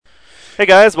Hey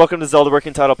guys, welcome to Zelda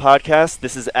Working Title Podcast.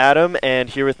 This is Adam, and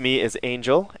here with me is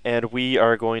Angel, and we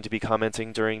are going to be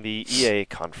commenting during the EA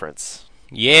conference.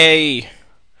 Yay!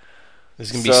 This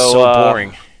is going to be so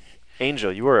boring.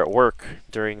 Angel, you were at work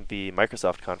during the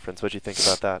Microsoft conference. What did you think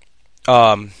about that?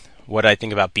 What I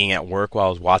think about being at work while I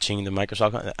was watching the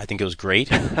Microsoft, I think it was great.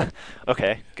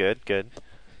 Okay, good.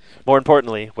 More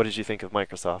importantly, what did you think of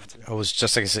Microsoft? It was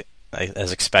just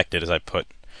as expected, as I put.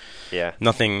 Yeah.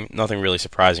 Nothing really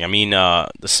surprising. I mean,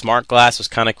 the smart glass was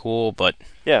kind of cool, but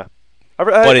Yeah.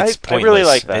 but it's pointless. I really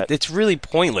like that. It's really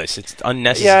pointless. It's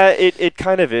unnecessary. Yeah, it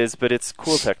kind of is, but it's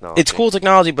cool technology. It's cool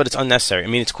technology, but it's unnecessary. I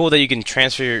mean, it's cool that you can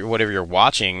transfer whatever you're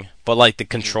watching, but like the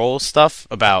control stuff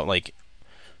about like.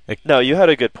 No, you had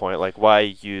a good point. Like, why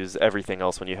use everything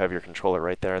else when you have your controller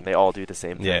right there, and they all do the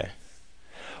same thing? Yeah.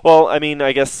 Well, I mean,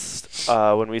 I guess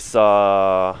when we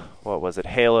saw, what was it,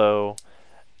 Halo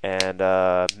and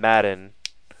Madden,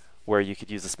 where you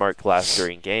could use the smart glass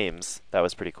during games, that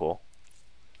was pretty cool.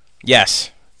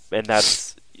 Yes. And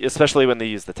that's, especially when they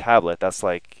use the tablet, that's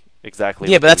like exactly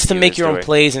Yeah, what but that's the to make viewer's your own doing.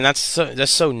 plays, and that's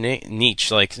so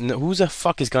niche. Like, who the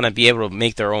fuck is gonna be able to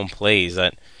make their own plays?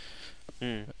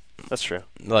 That's true.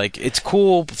 Like, it's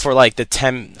cool for like the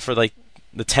 10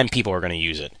 people who are gonna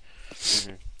use it,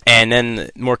 Mm-hmm. and then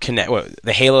more connect.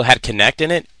 The Halo had Connect in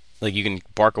it, like you can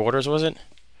bark orders. Was it?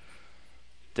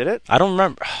 Did it? I don't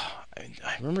remember.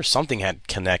 I remember something had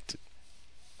Connect.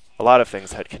 A lot of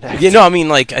things had Kinect. Yeah, no, I mean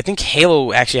like I think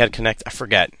Halo actually had Connect. I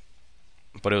forget,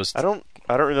 but it was. I don't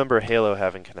remember Halo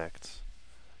having Kinect.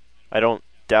 I don't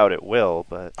doubt it will,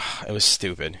 but It was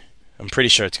stupid. I'm pretty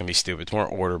sure it's gonna be stupid. It's more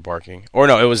order barking. Or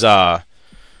no, it was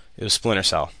Splinter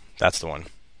Cell. That's the one.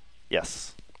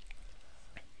 yes.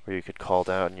 Where you could call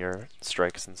down your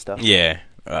strikes and stuff. Yeah.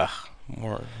 Ugh.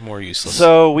 More useless.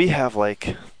 So we have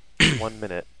like 1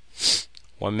 minute.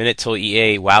 1 minute till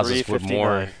EA wows us with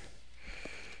 3:59.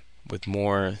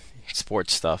 more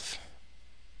sports stuff.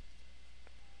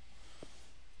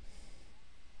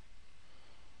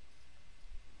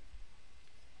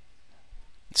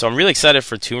 So I'm really excited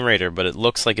for Tomb Raider, but it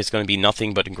looks like it's going to be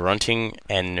nothing but grunting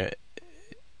and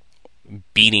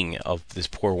beating of this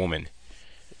poor woman.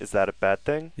 Is that a bad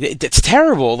thing? It's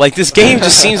terrible. Like, this game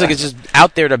just seems like it's just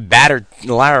out there to batter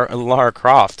Lara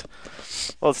Croft.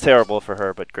 Well, it's terrible for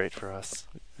her, but great for us.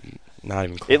 Not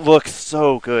even close. It looks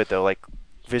so good, though. Like,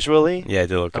 visually, Yeah, it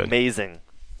did look good. amazing.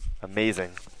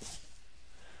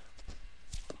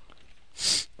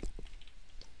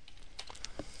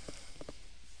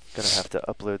 Gonna have to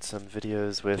upload some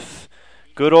videos with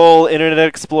good old Internet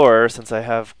Explorer since I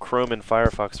have Chrome and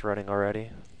Firefox running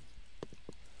already.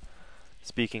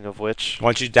 Speaking of which, Why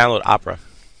don't you download Opera?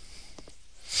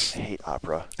 I hate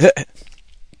Opera. Is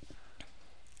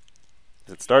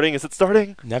it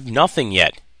starting? I have nothing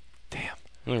yet. Damn.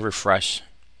 Let me refresh.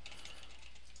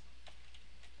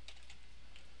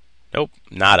 Nope,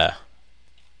 nada.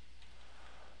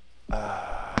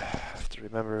 I have to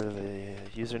remember the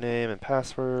username and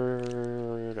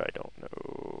password. I don't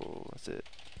know. Is it?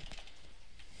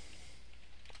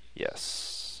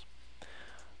 Yes.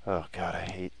 Oh god, I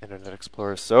hate Internet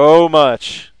Explorer so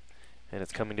much. And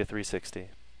it's coming to 360.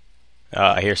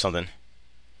 I hear something.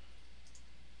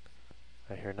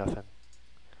 I hear nothing.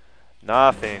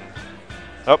 Nothing.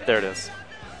 Oh, there it is.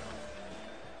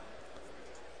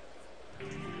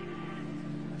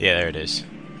 Yeah, there it is.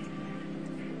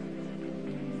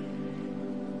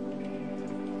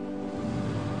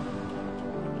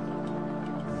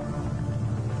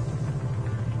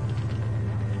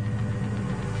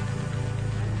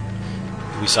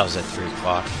 We saw it at 3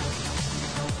 o'clock.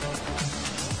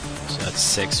 So that's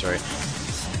 6, right?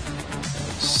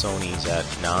 Sony's at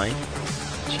 9.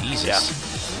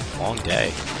 Jesus. Long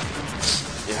day.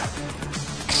 Yeah.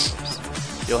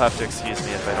 You'll have to excuse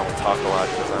me if I don't talk a lot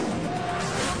because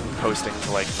I'm posting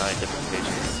to like 9 different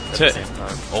pages at the same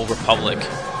time. Old Republic.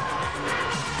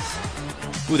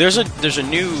 Ooh, there's a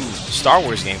new Star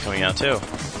Wars game coming out too.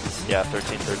 Yeah,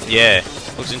 1313. Yeah,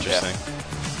 looks interesting.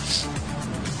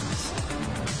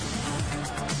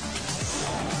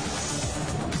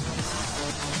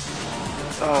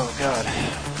 Oh god.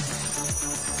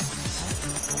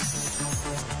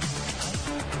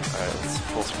 Alright, let's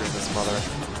full screen this mother.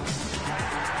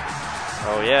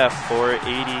 Oh yeah,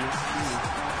 480.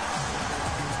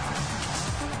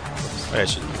 I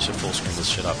should full screen this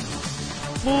shit up.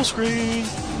 Full screen!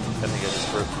 I think I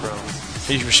just broke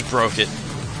Chrome. You just broke it.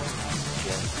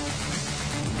 Yeah.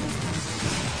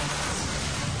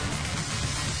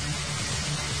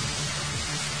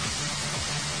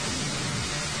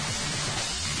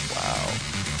 Wow.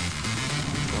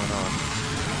 What's going on?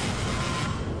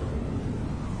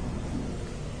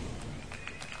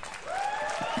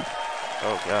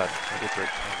 Oh god, I did break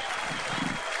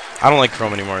Chrome. I don't like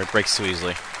Chrome anymore. It breaks too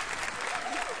easily.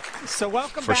 So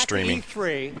welcome For back streaming. to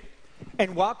E3,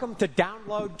 and welcome to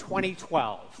Download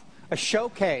 2012, a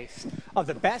showcase of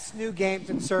the best new games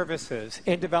and services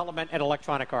in development at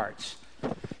Electronic Arts.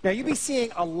 Now, you'll be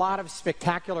seeing a lot of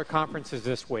spectacular conferences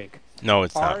this week. No,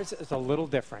 it's not. Ours is a little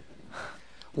different.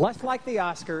 Less like the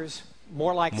Oscars,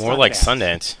 more like More Sundance. like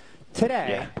Sundance. Today,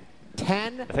 Yeah.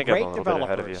 10 I think I'm a great little bit ahead of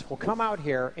developers you. will come out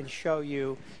here and show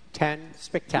you 10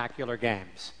 spectacular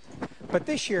games. But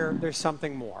this year, there's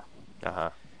something more. Uh-huh.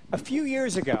 A few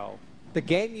years ago, the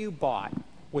game you bought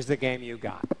was the game you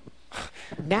got.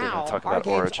 Now, talk our about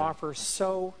games Origin. offer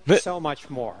so much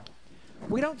more.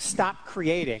 We don't stop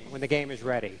creating when the game is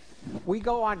ready. We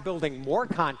go on building more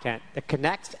content that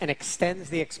connects and extends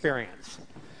the experience.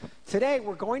 Today,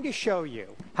 we're going to show you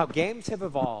how games have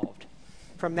evolved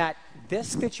from that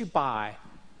disc that you buy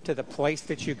to the place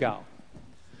that you go.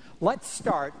 Let's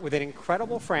start with an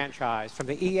incredible franchise from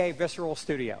the EA Visceral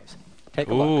Studios. Take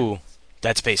a look. Ooh,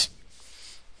 Dead Space.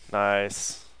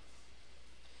 Nice.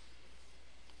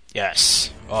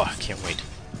 Yes. Oh, I can't wait.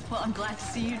 Well, I'm glad to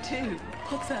see you too.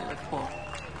 What's that look for?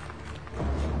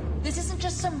 This isn't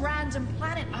just some random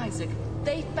planet, Isaac.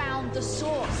 They found the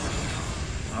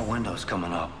source. Our window's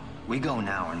coming up. We go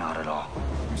now or not at all.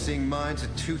 I'm seeing mines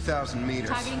at 2,000 meters.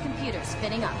 Targeting computer,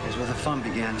 spinning up. Here's where the fun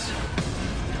begins.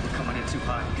 We're coming in too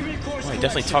high. Well, he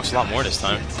definitely talks a lot more this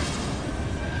time.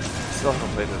 Still haven't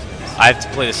played those games. I have to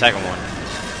play the second one.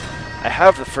 I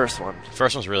have the first one. The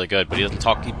first one's really good, but he doesn't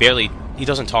talk. He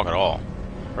doesn't talk at all.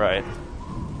 Right.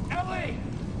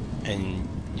 And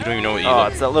you don't even know what you Oh,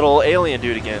 look. it's that little alien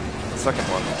dude again. The second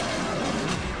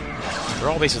one. They're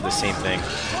all basically the same thing.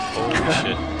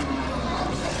 Holy shit.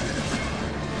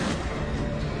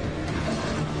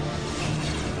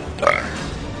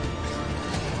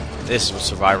 This is what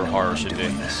survivor horror should be.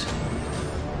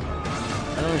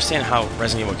 I don't understand how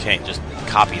Resident Evil can't just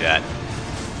copy that.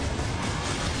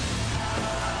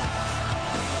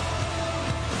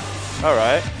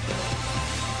 Alright.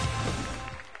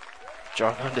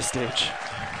 Jog onto stage.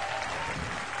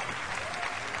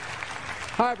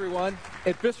 Hi, everyone.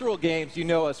 At Visceral Games, you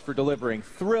know us for delivering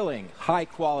thrilling,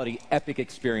 high-quality, epic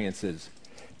experiences.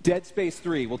 Dead Space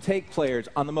 3 will take players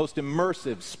on the most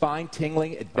immersive,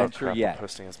 spine-tingling adventure crap, I'm yet.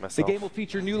 posting as The myself. game will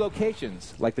feature new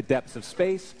locations, like the depths of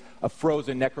space, a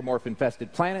frozen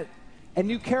necromorph-infested planet, and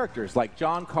new characters like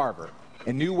John Carver,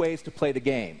 and new ways to play the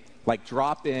game, like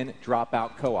drop-in,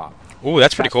 drop-out co-op. Ooh,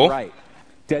 that's pretty cool. Right.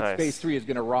 Dead Nice. Space 3 is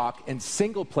going to rock in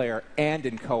single-player and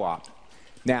in co-op.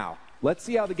 Now, let's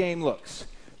see how the game looks.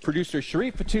 Producer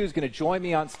Sharif Fatu is going to join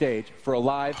me on stage for a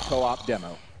live co-op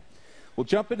demo. We'll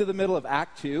jump into the middle of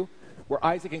Act 2, where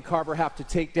Isaac and Carver have to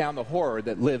take down the horror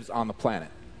that lives on the planet.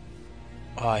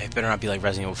 Oh, it better not be like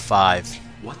Resident Evil 5.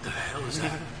 What the hell is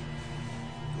that?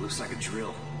 It looks like a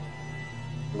drill.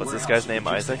 What's this guy's name,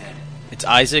 Isaac? It's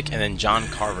Isaac and then John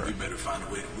Carver.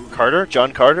 Carter?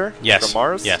 John Carter? Yes. From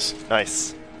Mars? Yes.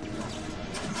 Nice.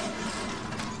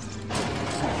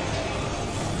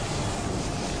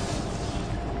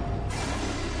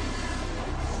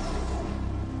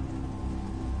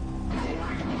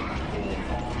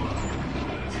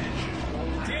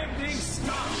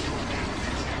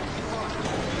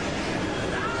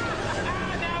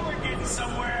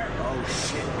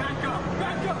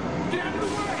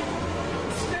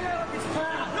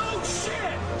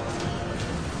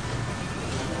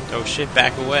 Oh shit,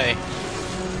 back away.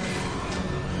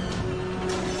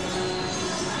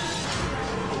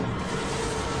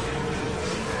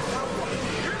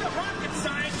 You're the rocket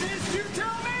scientist, you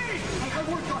tell me! I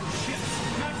work on ships,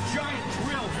 not giant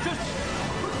drills. Just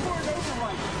look for an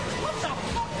override. What the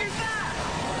fuck is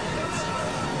that?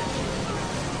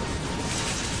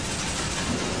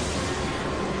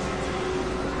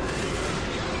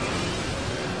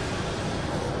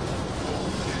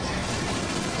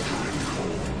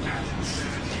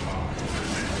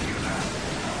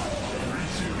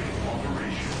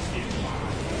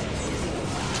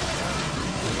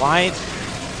 Why?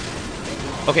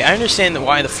 Okay, I understand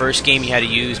why the first game you had to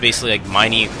use basically like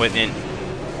mining equipment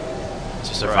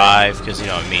to survive because you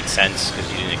know it made sense because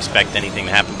you didn't expect anything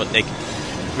to happen. But like,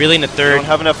 really in the You third, don't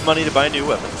have enough money to buy new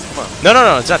weapons. Come on.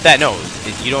 no, it's not that. No,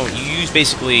 you don't. You use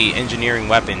basically engineering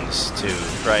weapons to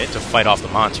Right. to fight off the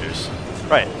monsters.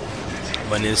 Right.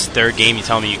 But in this third game, you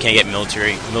tell me you can't get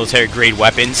military grade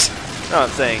weapons. No, I'm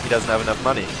saying he doesn't have enough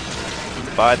money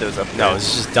to buy those upgrades. No,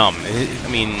 it's just dumb. I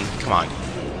mean, come on.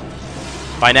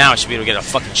 By now, I should be able to get a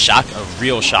fucking a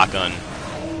real shotgun,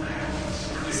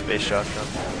 Space shotgun.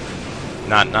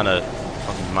 not a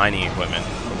fucking mining equipment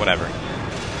or whatever.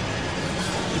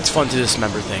 It's fun to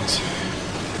dismember things.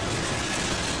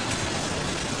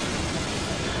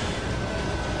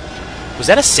 Was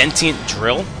that a sentient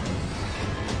drill?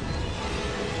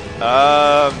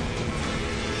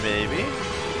 Maybe.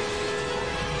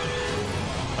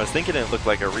 I was thinking it looked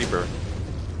like a Reaper.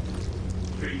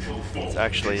 It's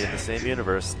actually in the same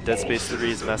universe. Dead Space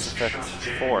 3's Mass Effect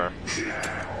 4.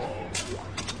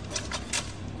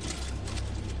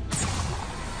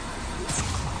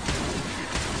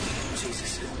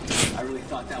 Jesus, I really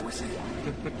thought that was it.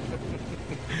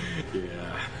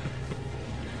 Yeah.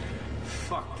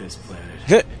 Fuck this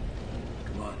planet.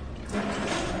 Come on.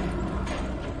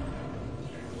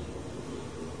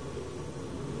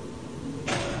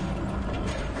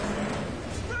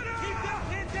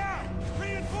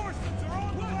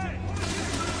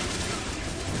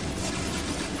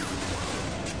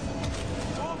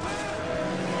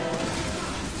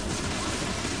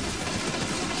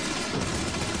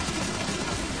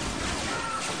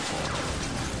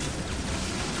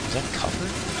 Is that covered? I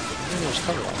think it was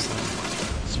covered last time.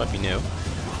 This might be new.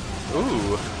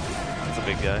 Ooh, that's a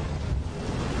big guy.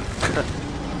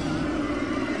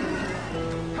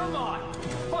 Come on!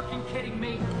 Fucking kidding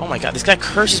me? Oh my god, this guy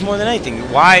curses more than anything.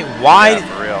 Why? Yeah,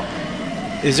 for real.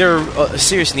 Is there a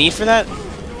serious need for that?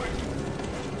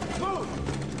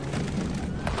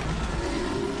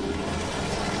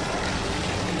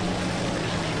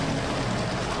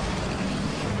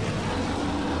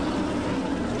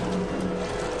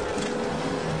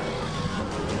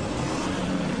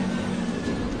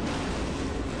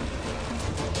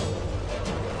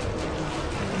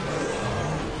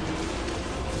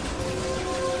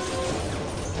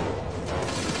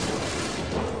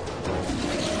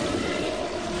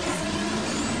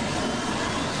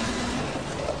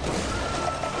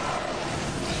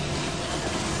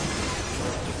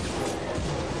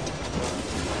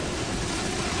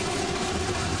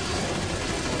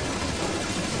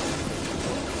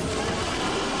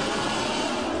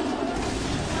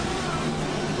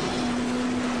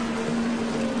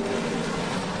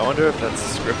 I wonder if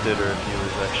that's scripted or if he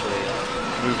was actually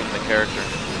moving the character.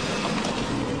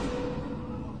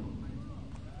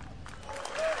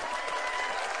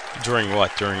 During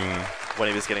what? During... When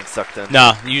he was getting sucked in.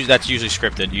 No, that's usually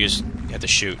scripted. You just have to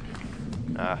shoot.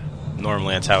 Ah.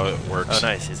 Normally that's how it works. Oh,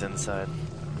 nice. He's inside.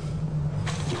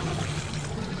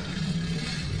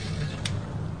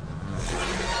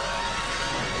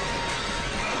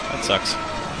 That sucks.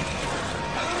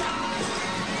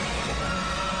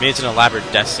 Maybe it's an elaborate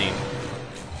death scene.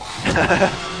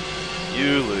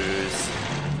 You lose.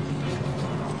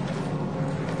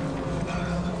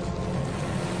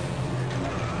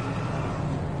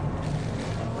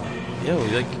 Yo,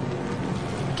 you're like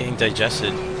getting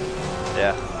digested.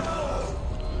 Yeah.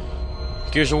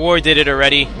 Gears of War did it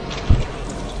already.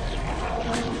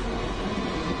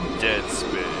 Dead Space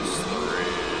 3.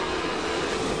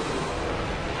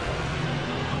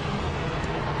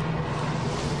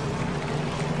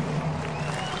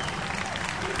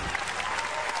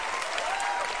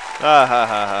 Ah, ha, ha,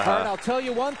 ha, All right, ha. I'll tell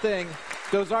you one thing.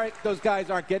 Those guys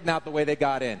aren't getting out the way they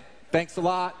got in. Thanks a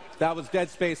lot. That was Dead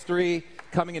Space 3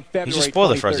 coming in February. You just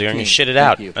spoiled it for us. You're gonna shit it Thank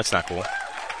out. you. That's not cool.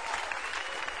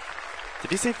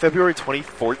 Did you say February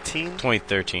 2014?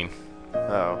 2013.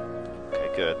 Oh. Okay,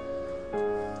 good.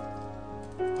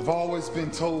 I've always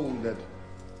been told that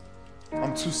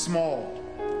I'm too small.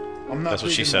 I'm not That's what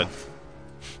big she said. enough.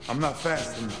 I'm not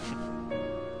fast enough.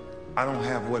 I don't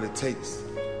have what it takes.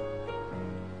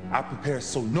 I prepare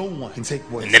so no one can take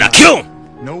what And then I kill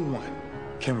him! No one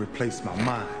can replace my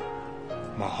mind,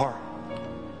 my heart.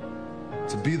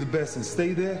 To be the best and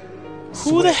stay there.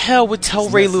 Who the hell would tell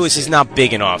Ray Lewis is not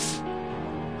big enough?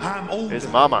 I'm older. His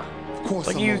mama. Of course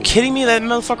Like, I'm are you older. kidding me? That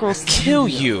motherfucker will kill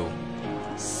you.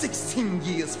 16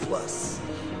 years plus.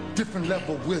 Different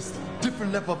level of wisdom,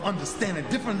 different level of understanding,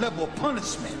 different level of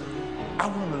punishment. I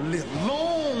want to live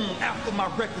long after my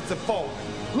records have fallen,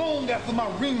 long after my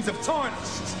rings have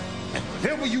tarnished. And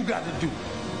whatever you got to do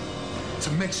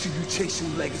to make sure you chase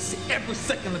your legacy every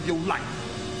second of your life.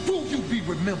 Will you be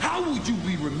remembered? How would you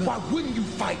be remembered? Why wouldn't you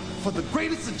fight for the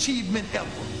greatest achievement ever?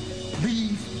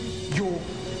 Leave your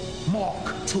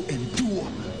mark to endure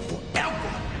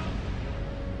forever.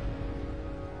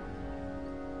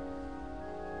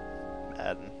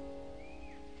 Madden.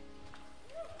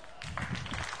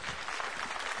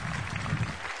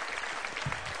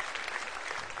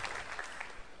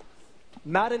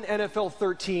 Madden NFL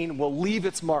 13 will leave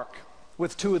its mark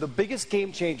with two of the biggest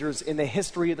game changers in the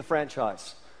history of the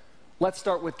franchise. Let's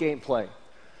start with gameplay.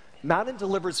 Madden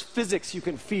delivers physics you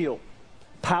can feel,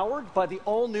 powered by the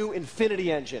all-new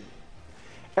Infinity Engine.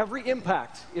 Every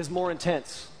impact is more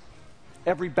intense.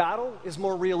 Every battle is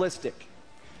more realistic.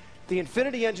 The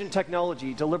Infinity Engine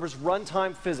technology delivers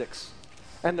runtime physics,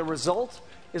 And the result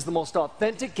is the most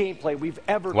authentic gameplay we've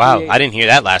ever Wow, created. I didn't hear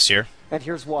that last year. And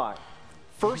here's why.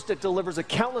 First, it delivers a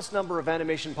countless number of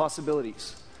animation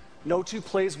possibilities. No two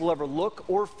plays will ever look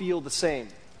or feel the same.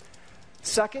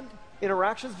 Second,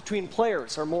 interactions between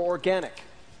players are more organic.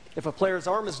 If a player's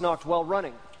arm is knocked while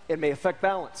running, it may affect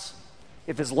balance.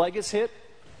 If his leg is hit,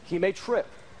 he may trip.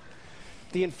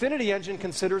 The Infinity Engine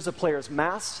considers a player's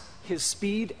mass, his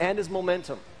speed, and his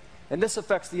momentum, and this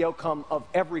affects the outcome of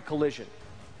every collision.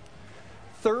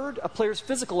 Third, a player's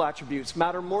physical attributes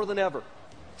matter more than ever.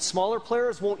 Smaller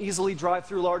players won't easily drive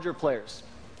through larger players.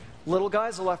 Little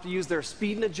guys will have to use their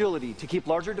speed and agility to keep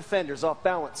larger defenders off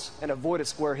balance and avoid a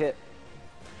square hit.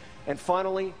 And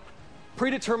finally,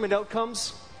 predetermined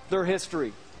outcomes, they're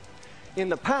history. In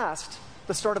the past,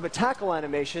 the start of a tackle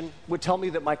animation would tell me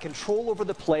that my control over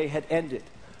the play had ended.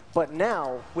 But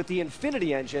now, with the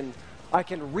Infinity Engine, I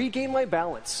can regain my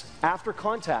balance after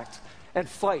contact and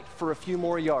fight for a few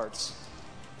more yards.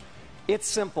 It's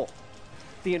simple.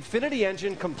 The Infinity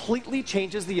Engine completely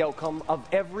changes the outcome of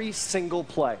every single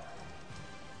play.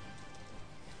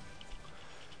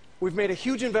 We've made a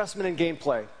huge investment in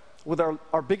gameplay with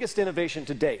our biggest innovation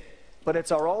to date, but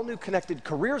it's our all-new Connected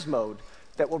Careers mode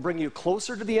that will bring you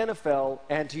closer to the NFL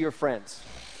and to your friends.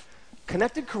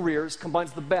 Connected Careers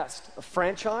combines the best of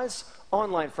franchise,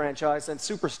 online franchise, and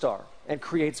superstar, and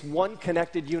creates one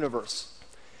connected universe.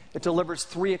 It delivers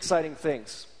 3 exciting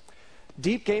things: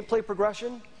 deep gameplay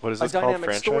progression, What is a this called, dynamic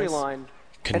franchise? storyline, and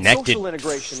Connected social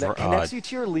integration that connects you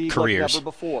to your league careers. like never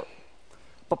before.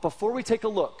 But before we take a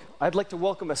look, I'd like to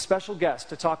welcome a special guest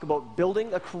to talk about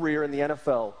building a career in the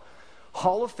NFL.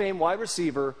 Hall of Fame wide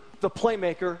receiver, the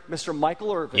playmaker, Mr.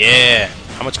 Michael Irvin. Yeah.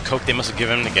 How much coke they must have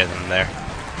given him to get him there.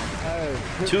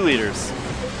 2 liters.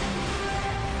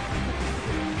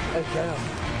 Hey, Cam.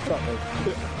 What's up, man?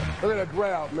 Look at that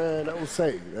grab, man. That was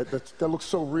safe. That looks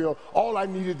so real. All I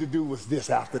needed to do was this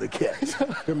after the catch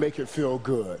to make it feel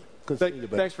good.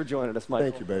 Thanks for joining us, Michael.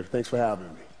 Thank you, baby. Thanks for having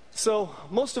me. So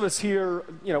most of us here,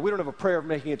 we don't have a prayer of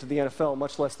making it to the NFL,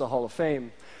 much less the Hall of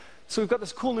Fame. So we've got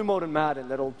this cool new mode in Madden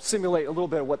that'll simulate a little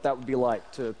bit of what that would be like,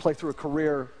 to play through a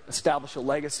career, establish a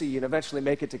legacy, and eventually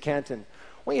make it to Canton.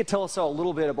 Why don't you tell us all a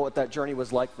little bit about what that journey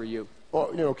was like for you? Well,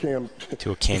 Cam,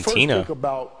 To a first cantina. think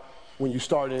about when you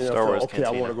start in the Star NFL, Wars okay, I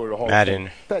cantina. want to go to the Hall Madden. of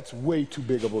Fame. That's way too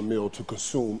big of a meal to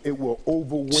consume. It will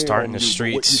overwhelm Start in the you. But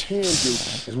streets. what you can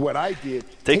do is what I did.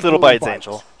 Take little bites,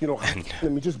 Angel. Let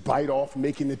me just bite off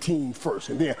making the team first,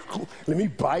 and then let me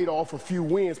bite off a few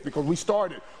wins because we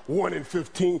started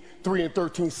 1-15, 3-13,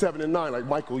 7-9. Like,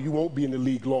 Michael, you won't be in the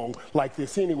league long like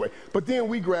this anyway. But then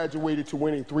we graduated to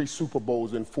winning 3 Super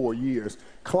Bowls in 4 years.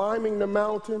 Climbing the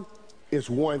mountain is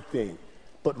one thing,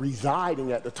 but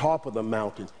residing at the top of the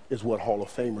mountain is what Hall of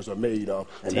Famers are made of.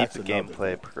 And Deep that's another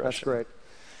gameplay thing. progression. That's great.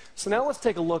 So now let's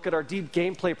take a look at our deep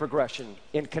gameplay progression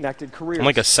in Connected Careers. I'm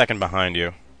like a second behind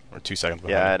you. Or 2 seconds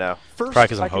behind Yeah, you. I know. First, Probably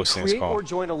 'cause I'm I can hosting this create call. or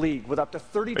join a league with up to Are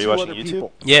 32 you watching other YouTube?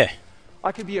 people. Yeah.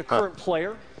 I could be a current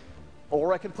player,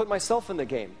 or I can put myself in the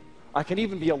game. I can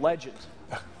even be a legend,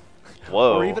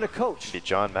 Whoa. or even a coach. Be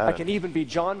John I Madden. can even be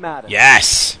John Madden.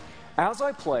 Yes. As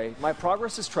I play, my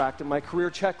progress is tracked in my career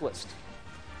checklist.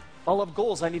 I'll have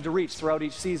goals I need to reach throughout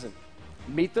each season.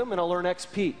 Meet them, and I'll earn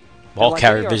XP. Ball And like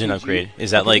carrier any vision RPG, upgrade.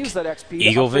 Is I that can like use that XP to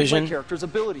Eagle upgrade Vision? My character's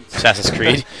abilities. Assassin's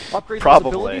Creed? Upgrade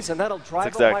Probably. those abilities, and that'll drive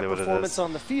That's exactly up what my it performance is.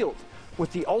 on the field,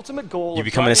 with the ultimate goal You of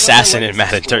become an driving up my assassin in legacy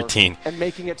Madden score 13. and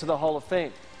making it to the Hall of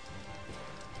Fame.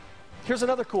 Here's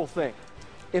another cool thing.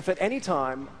 If at any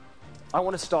time I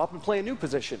want to stop and play a new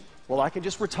position, well, I can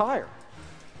just retire,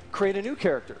 create a new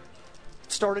character,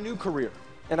 start a new career,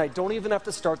 and I don't even have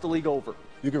to start the league over.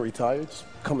 You can retire, just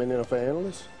come in NFL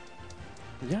analyst.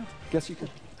 Yeah, guess you can.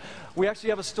 We actually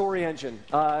have a story engine.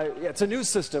 It's a news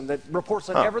system that reports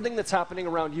on everything that's happening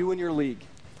around you and your league.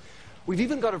 We've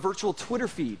even got a virtual Twitter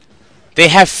feed They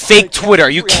have fake Twitter. Are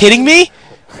you kidding me?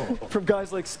 from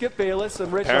guys like Skip Bayless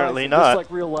and Rich Apparently Eisen, not. just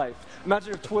like real life.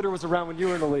 Imagine if Twitter was around when you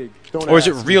were in the league. Don't Or is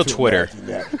it ask real me to Twitter? imagine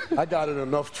that. I got in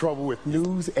enough trouble with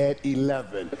news at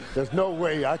 11. There's no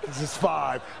way I can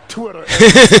survive Twitter.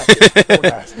 Don't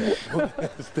ask that. Don't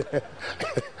ask that.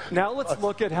 Now let's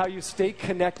look at how you stay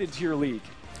connected to your league.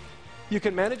 You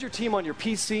can manage your team on your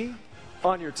PC,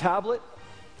 on your tablet,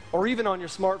 or even on your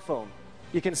smartphone.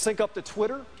 You can sync up to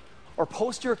Twitter or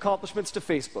post your accomplishments to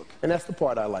Facebook. And that's the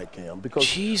part I like, Cam, because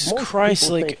Jesus most Christ,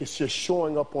 people like- think it's just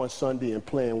showing up on Sunday and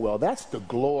playing well. That's the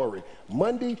glory.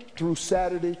 Monday through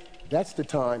Saturday, that's the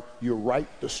time you write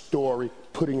the story,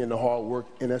 putting in the hard work,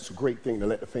 and that's a great thing to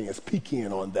let the fans peek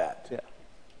in on that. Yeah.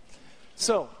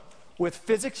 So, with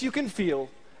physics you can feel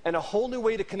and a whole new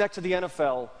way to connect to the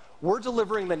NFL, we're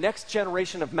delivering the next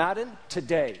generation of Madden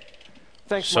today.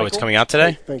 Thanks, So Michael. it's coming out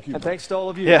today? Thank you. And thanks to all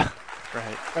of you. Yeah.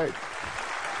 Right. Hey,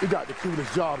 you got the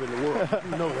coolest job in the world.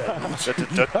 You know that.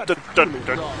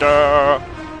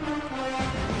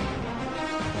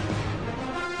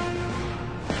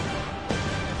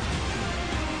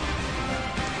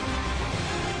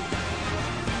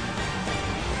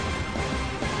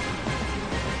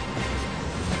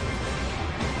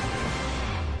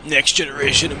 Next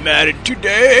generation of Madden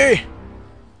today.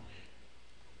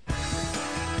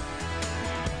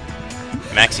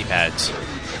 Maxi pads.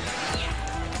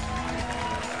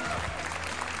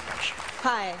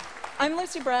 Hi, I'm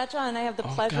Lucy Bradshaw, and I have the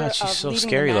pleasure God, she's of so leading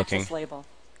scary the looking. Maxis label.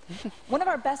 One of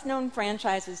our best-known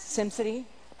franchises, SimCity,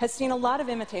 has seen a lot of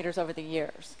imitators over the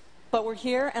years. But we're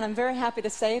here, and I'm very happy to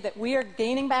say that we are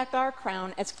gaining back our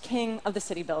crown as king of the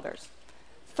city builders.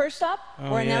 First up,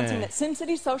 we're announcing that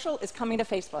SimCity Social is coming to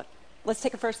Facebook. Let's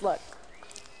take a first look.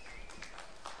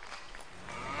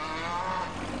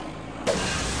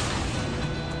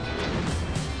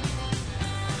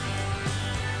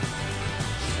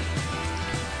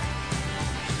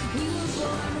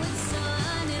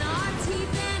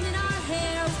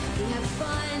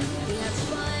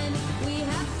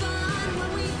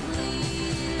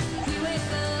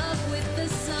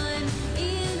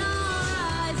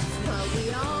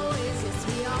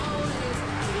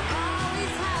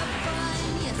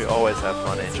 We always have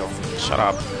fun, Angel. Shut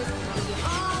up.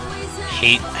 I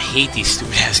hate these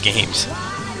stupid ass games.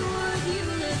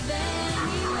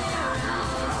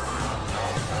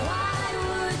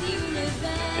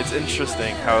 It's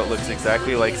interesting how it looks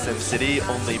exactly like SimCity,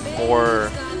 only more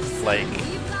like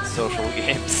social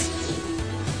games.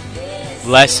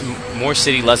 More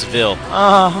city, less Ville.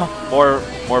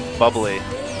 More bubbly.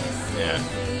 Yeah.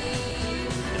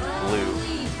 Blue.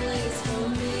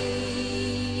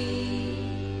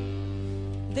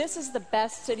 This is the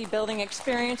best city building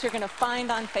experience you're going to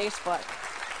find on Facebook.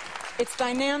 It's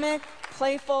dynamic,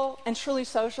 playful, and truly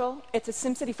social. It's a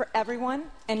SimCity for everyone,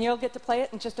 and you'll get to play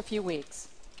it in just a few weeks.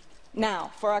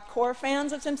 Now, for our core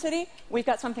fans of SimCity, we've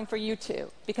got something for you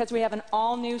too, because we have an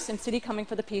all-new SimCity coming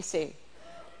for the PC.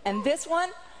 And this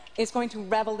one is going to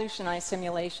revolutionize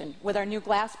simulation with our new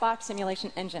Glassbox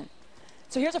simulation engine.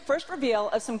 So here's a first reveal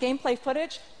of some gameplay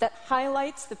footage that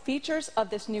highlights the features of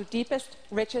this new deepest,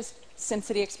 richest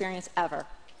SimCity experience ever.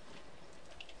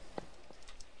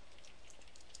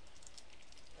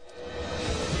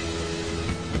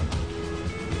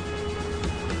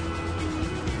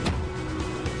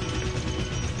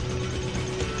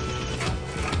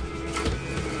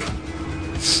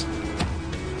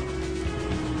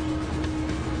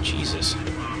 Jesus.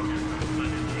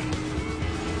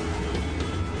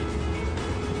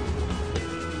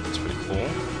 That's pretty cool.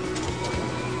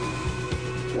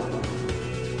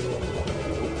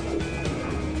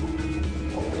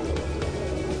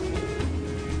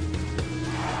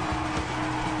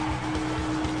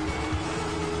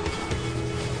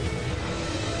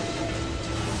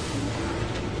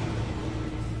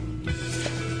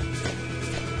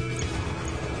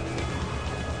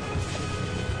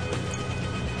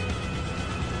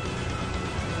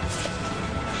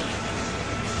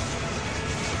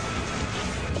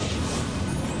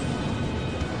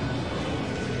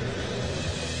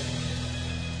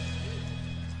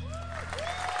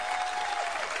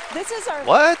 This is our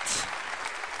What?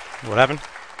 What happened?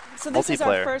 So this is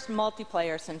our Multiplayer. first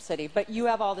multiplayer SimCity, but you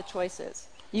have all the choices.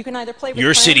 You can either play with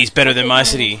Your friends city's or better take than my on an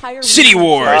city. entire City region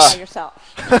Wars! by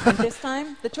yourself. And this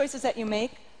time, the choices that you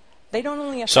make, they don't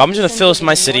only affect So I'm just the gonna Sims fill within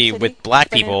my your city with city, black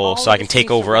but in people all so I the can take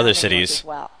cities over other surrounding yours cities as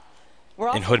well. We're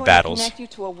also in hood going battles. to connect you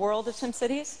to a world of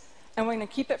SimCities, and we're going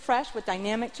to keep it fresh with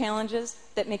dynamic challenges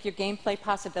that make your gameplay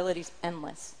possibilities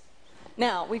endless.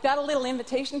 Now, we've got a little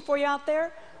invitation for you out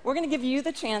there. We're going to give you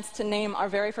the chance to name our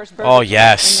very first birthday Oh, in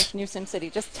yes. this new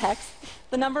SimCity. Just text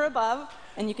the number above,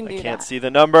 and you can do I that. can't see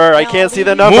the number. I Now, can't I'll see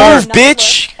the leave number. you with Move, another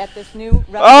bitch! look At this new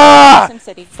Ah!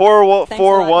 SimCity. 4 Thanks a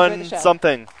lot. Enjoy 1 the show.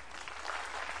 something.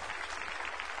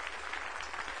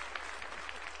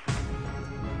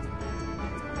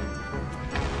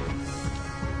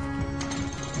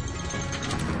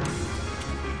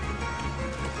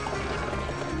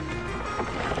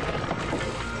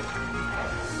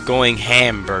 Going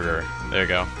hamburger. There you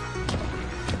go.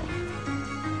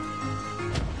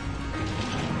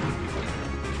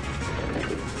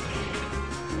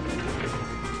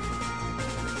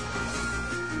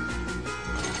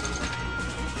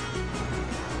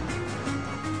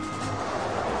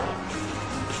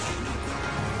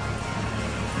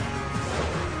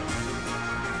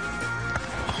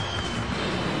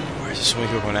 Why is there so many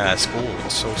people going out of school?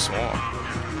 It's so small.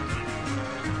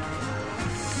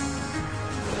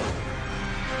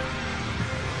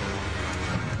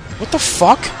 What the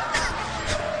fuck?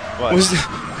 What?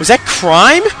 Was that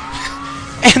crime?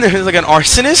 And there's like an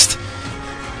arsonist?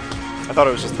 I thought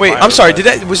it was just. Wait, I'm sorry.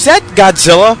 Was that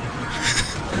Godzilla?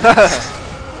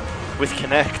 With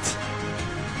Kinect.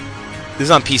 This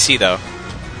is on PC though.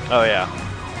 Oh yeah.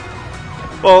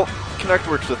 Well, Kinect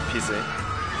works with PC.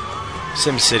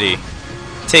 SimCity.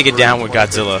 Take it down with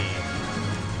Godzilla.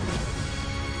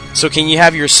 So can you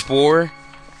have your Spore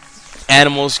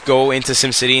animals go into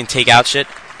SimCity and take out shit?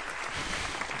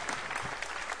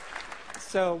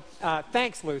 So,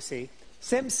 thanks, Lucy.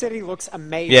 SimCity looks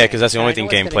amazing. Yeah, because that's the only And I thing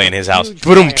know Game it's play gonna in his get house. huge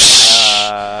Boom.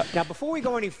 play. Now, before we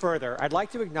go any further, I'd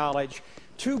like to acknowledge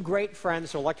two great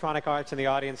friends of Electronic Arts in the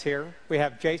audience here. We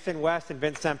have Jason West and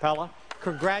Vince Zampella.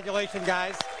 Congratulations,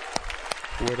 guys.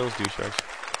 Who are those douchebags?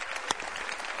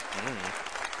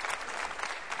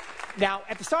 Now,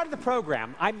 at the start of the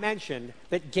program, I mentioned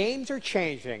that games are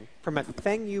changing from a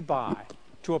thing you buy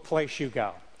to a place you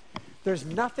go. There's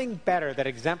nothing better that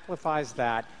exemplifies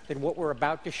that than what we're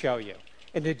about to show you.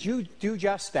 And to do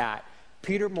just that,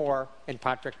 Peter Moore and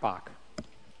Patrick Bach.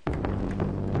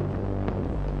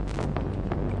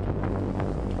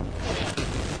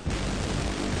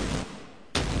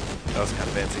 That was kind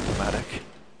of anticlimactic.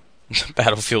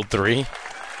 Battlefield 3?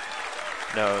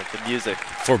 No, the music.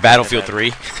 For Battlefield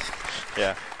 3?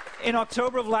 Yeah. In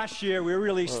October of last year, we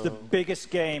released the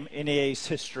biggest game in EA's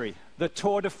history, the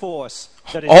Tour de Force.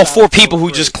 That is All four Battlefield people who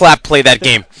 3. just clapped play that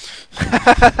game.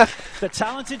 The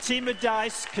talented team at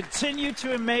DICE continue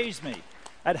to amaze me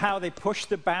at how they push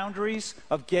the boundaries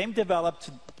of game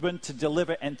development to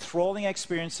deliver enthralling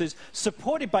experiences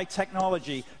supported by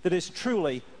technology that is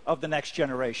truly of the next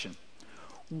generation.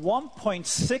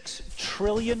 1.6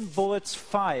 trillion bullets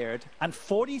fired and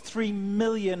 43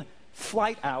 million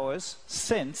flight hours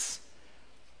since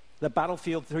the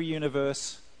Battlefield 3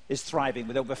 universe is thriving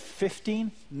with over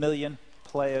 15 million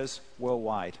players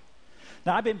worldwide.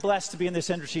 Now, I've been blessed to be in this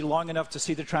industry long enough to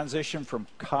see the transition from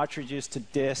cartridges to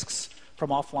discs,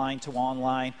 from offline to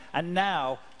online, and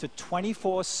now to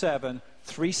 24/7,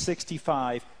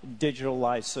 365 digital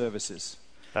live services.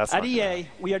 At EA,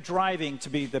 we are driving to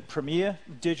be the premier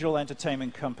digital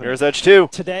entertainment company. Here's Edge 2.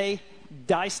 Today,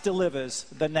 DICE delivers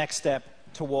the next step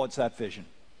towards that vision.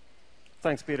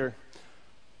 Thanks, Peter.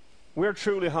 We're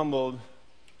truly humbled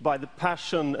by the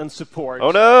passion and support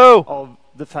of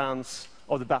the fans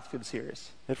of the Battlefield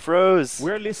series. It froze.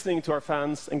 We're listening to our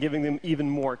fans and giving them even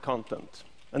more content.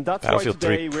 And that's why Battlefield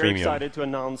 3 today we're Premium. excited to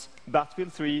announce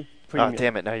Battlefield 3 Premium. Oh,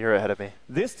 damn it. Now you're ahead of me.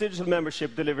 This digital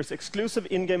membership delivers exclusive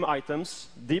in-game items,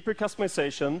 deeper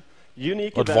customization,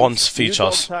 unique Advanced events, new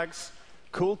dog features. tags,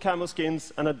 cool camo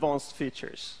skins, and advanced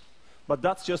features. But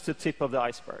that's just the tip of the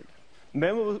iceberg.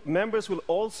 Members will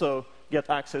also get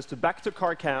access to Back to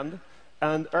Karkand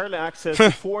and early access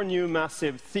to 4 new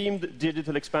massive themed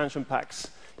digital expansion packs,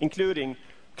 including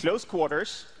Close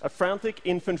Quarters, a frantic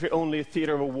infantry-only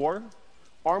theater of war,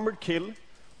 Armored Kill,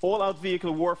 all-out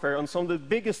vehicle warfare on some of the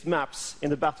biggest maps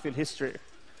in the Battlefield history,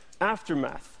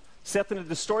 Aftermath, set in a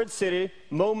destroyed city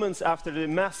moments after the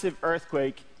massive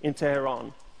earthquake in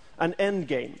Tehran, and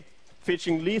Endgame,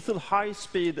 featuring lethal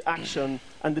high-speed action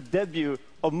and the debut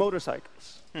of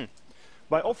motorcycles.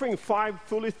 By offering 5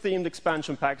 fully themed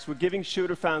expansion packs, we're giving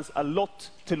shooter fans a lot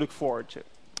to look forward to.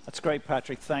 That's great,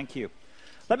 Patrick. Thank you.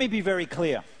 Let me be very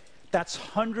clear. That's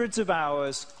hundreds of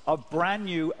hours of brand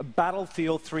new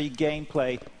Battlefield 3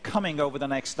 gameplay coming over the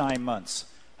next 9 months.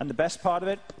 And the best part of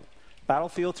it,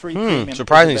 Battlefield 3 Premium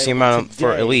surprising is the available amount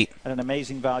for today Elite. at an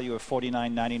amazing value of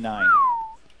 $49.99.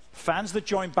 Fans that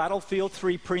join Battlefield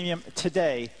 3 Premium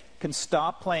today can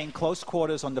start playing Close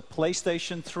Quarters on the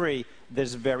PlayStation 3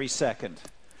 this very second,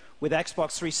 with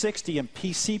Xbox 360 and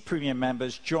PC Premium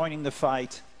members joining the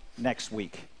fight next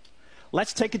week.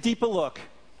 Let's take a deeper look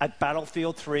at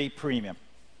Battlefield 3 Premium.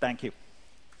 Thank you.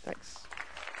 Thanks.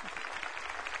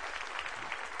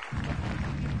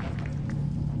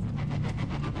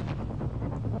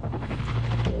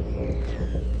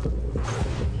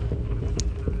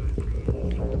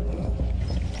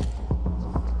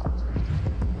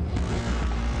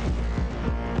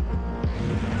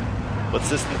 What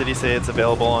system did he say it's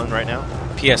available on right now?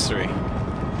 PS3.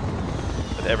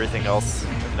 With everything else in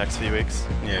the next few weeks?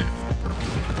 Yeah.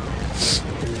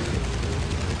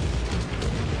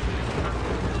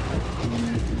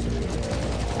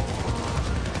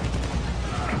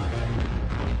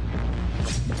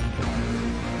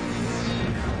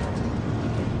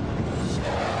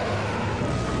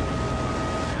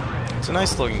 It's a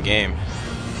nice looking game.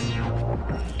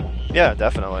 Yeah,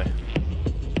 definitely.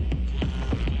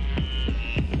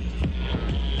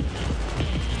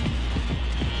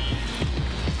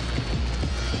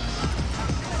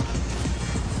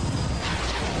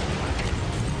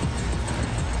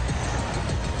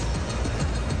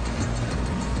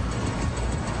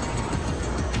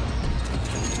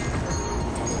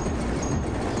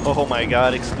 Oh my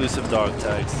god, exclusive dog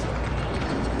tags.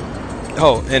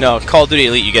 Oh, in Call of Duty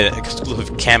Elite, you get an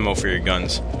exclusive camo for your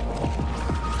guns.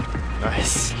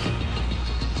 Nice.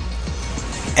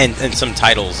 And some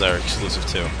titles that are exclusive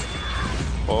too.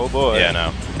 Oh boy. Yeah,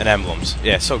 no. And emblems.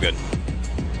 Yeah, so good.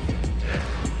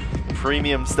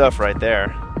 Premium stuff right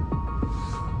there.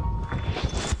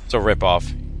 It's a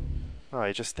rip-off. Oh,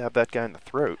 you just stabbed that guy in the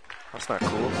throat. That's not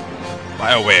cool.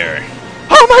 BioWare.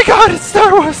 Oh my god, it's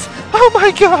Star Wars! Oh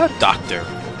my god! Doctor.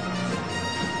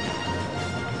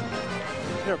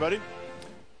 Hey everybody.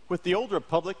 With the Old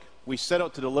Republic, we set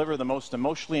out to deliver the most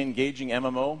emotionally engaging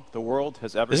MMO the world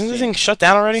has ever seen. Isn't this thing shut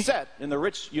down already? Set in the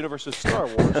rich universe of Star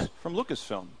Wars from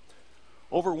Lucasfilm.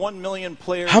 Over 1 million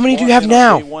players. How many do you logged have in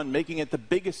now? on day one, making it the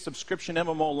biggest subscription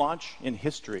MMO launch in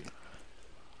history.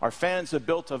 Our fans have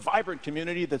built a vibrant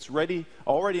community that's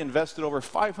already invested over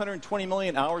 520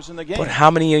 million hours in the game. But how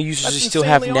many users do you still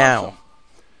have now? Awesome.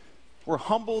 We're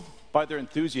humbled by their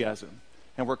enthusiasm,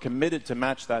 and we're committed to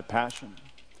match that passion.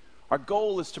 Our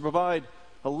goal is to provide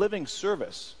a living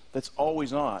service that's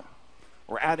always on.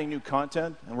 We're adding new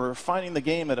content, and we're refining the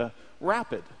game at a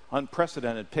rapid,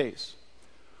 unprecedented pace.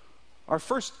 Our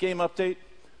first game update,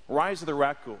 Rise of the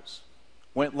Rakghouls,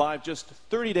 went live just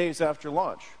 30 days after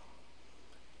launch.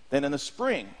 Then in the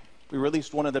spring, we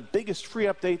released one of the biggest free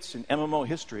updates in MMO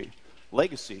history,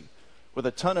 Legacy, with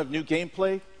a ton of new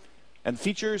gameplay and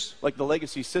features like the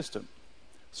Legacy system.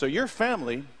 So your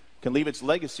family can leave its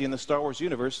legacy in the Star Wars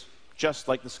universe just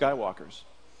like the Skywalkers.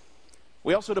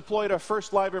 We also deployed our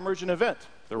first live immersion event,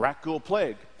 the Rakghoul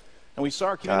Plague, and we saw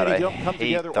our community come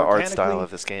together the art organically style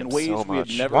of this game in ways so we had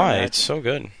much. never Why? imagined. It's so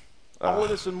good. All of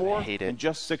this and more hate it. in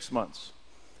just 6 months.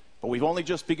 But we've only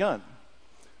just begun.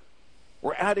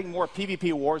 We're adding more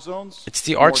PvP war zones. It's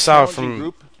the a more art style challenging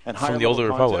group and from the higher-level Older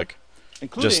content, Republic,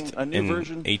 including just a new in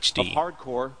version HD. of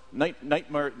hardcore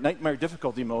nightmare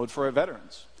difficulty mode for our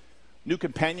veterans. New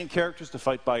companion characters to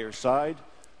fight by your side,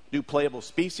 new playable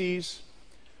species,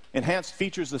 enhanced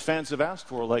features the fans have asked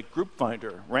for like Group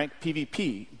Finder, ranked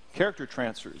PvP, character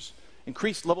transfers,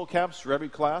 increased level caps for every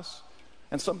class,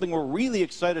 and something we're really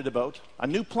excited about, a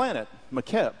new planet,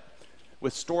 Makeb,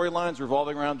 with storylines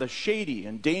revolving around the shady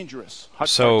and dangerous Hutt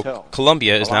So, cartel,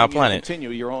 Columbia is now a allowing you to planet. continue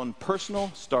your own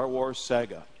personal Star Wars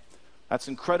saga. That's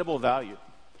incredible value.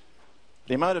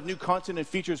 The amount of new content and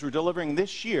features we're delivering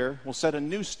this year will set a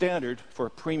new standard for a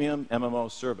premium MMO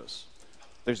service.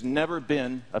 There's never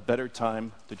been a better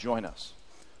time to join us.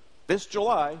 This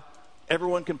July,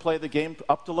 everyone can play the game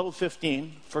up to level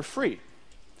 15 for free.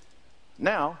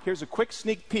 Now, here's a quick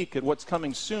sneak peek at what's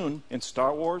coming soon in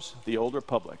Star Wars: The Old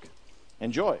Republic.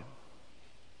 Enjoy.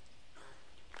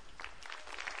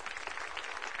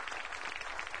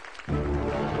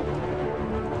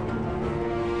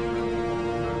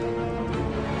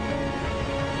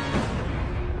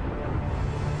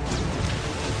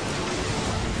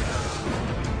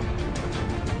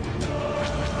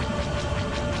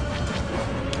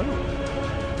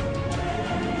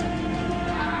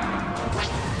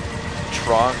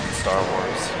 Tron Star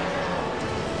Wars.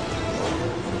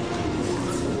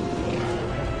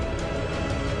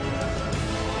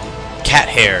 Cat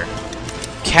Hair.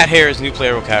 Cat Hair is a new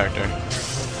playable character.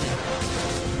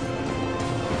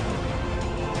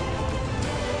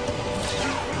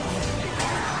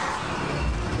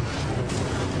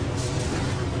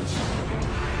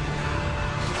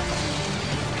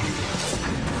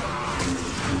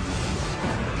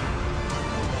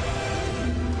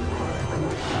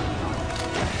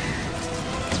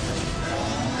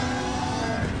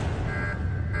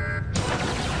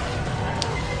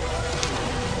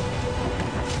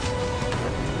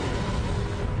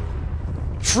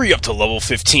 Free up to level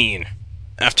 15.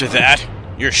 After that,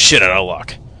 you're shit out of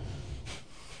luck.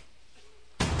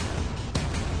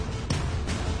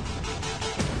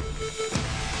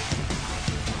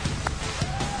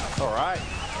 All right.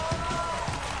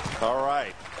 All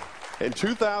right. In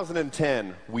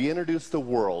 2010, we introduced the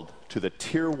world to the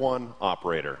Tier 1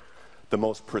 operator, the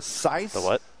most precise,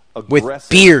 aggressive, with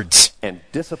beards and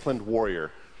disciplined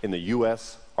warrior in the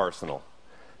U.S. arsenal.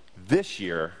 This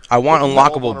year, I want with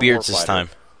unlockable Modern beards this Warfighter, time.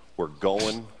 We're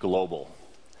going global.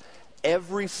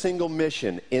 Every single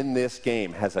mission in this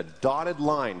game has a dotted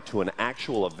line to an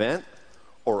actual event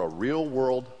or a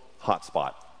real-world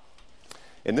hotspot.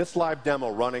 In this live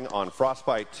demo running on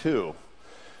Frostbite 2,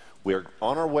 we're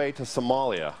on our way to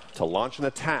Somalia to launch an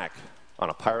attack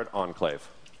on a pirate enclave.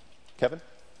 Kevin?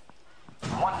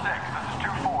 1-6, this is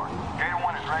 2-4. Gator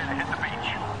 1 is ready to hit the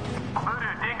beach.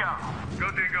 Voodoo, Dingo.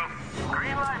 Go, Dingo.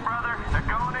 Green light, brother. They're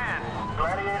going in.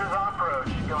 Gladiators on approach.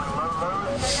 Going low.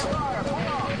 Taking fire.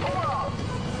 Pull off.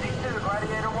 C2,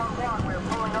 Gladiator 1-1. We're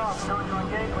pulling off. Going to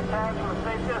engage with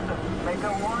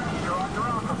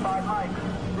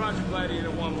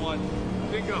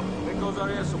 1. Dingo, there goes our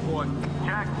air support.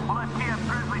 Jack, we'll let TF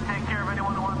Grizzly take care of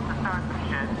anyone who wants to start some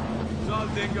shit. It's all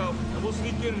Dingo, and we'll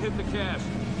sneak in and hit the cache.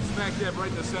 Smack dab right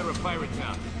in the center of Pirate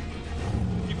Town.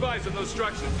 Keep eyes on those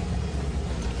structures.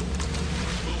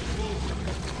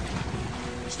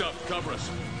 Stuff, cover us.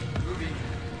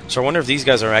 So I wonder if these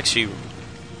guys are actually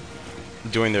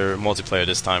doing their multiplayer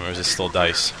this time, or is it still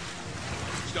DICE?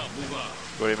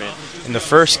 What do you mean? In the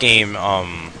first game,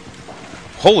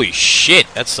 holy shit,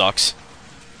 that sucks.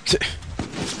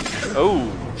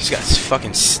 Oh, this guy's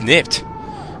fucking snipped.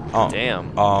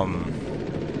 Damn.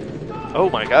 Oh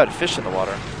my god, fish in the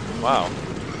water. Wow.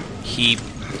 He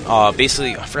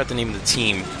basically, I forgot the name of the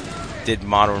team, did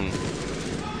Modern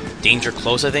Danger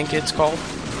Close, I think it's called,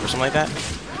 or something like that.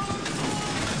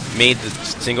 Made the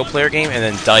single player game, and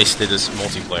then DICE did this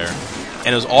multiplayer. And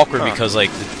it was awkward because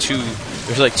like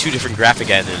there's like two different graphic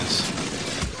engines.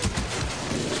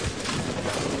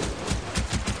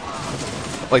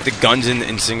 Like the guns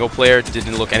in single player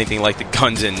didn't look anything like the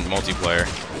guns in multiplayer.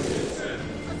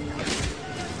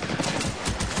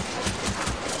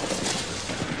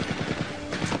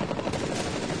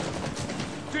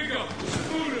 Dingo,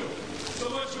 Voodoo, so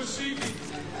much for seeking.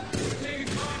 We're taking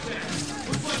contact.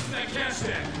 What's left in that cash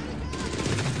stack?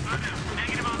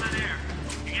 Negative on that air.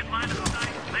 You get line of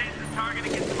sight, laser the target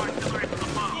and get some artillery from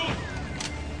above.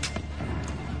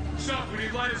 Shop, we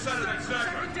need line of sight of that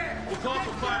sniper. We'll call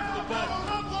for fire from the boat.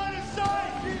 Line of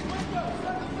sight!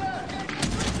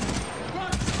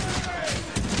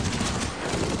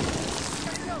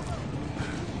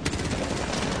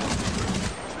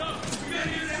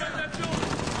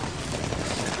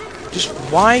 Just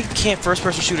why can't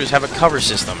first-person shooters have a cover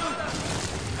system?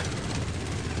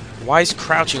 Why is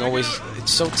crouching always...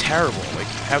 It's so terrible. Like,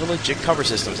 have a legit cover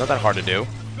system. It's not that hard to do.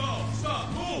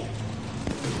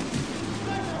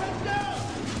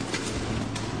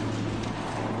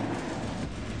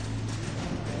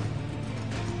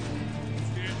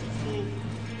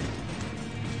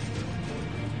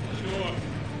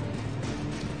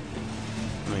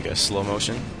 Let me get slow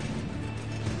motion.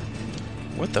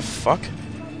 What the fuck?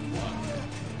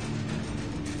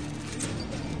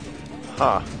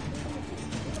 Huh.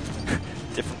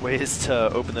 Different ways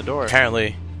to open the door.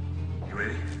 Apparently. You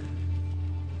ready?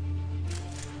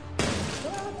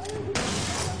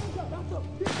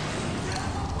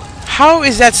 How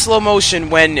is that slow motion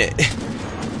when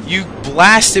you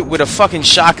blast it with a fucking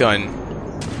shotgun?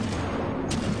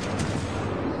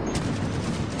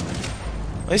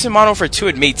 At least in Modern Warfare 2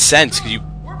 it made sense because you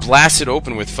blast it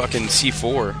open with fucking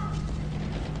C4.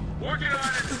 Working on it.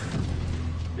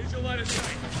 Here's your line of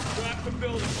sight. Drop the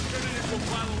building. Turn it into a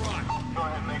pile of rock. Go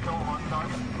ahead, Mako, on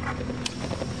target.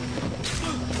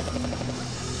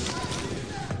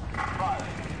 5.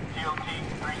 TOT,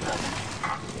 3 seconds.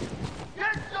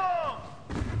 Get some!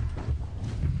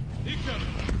 He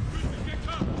coming. Grizzly, get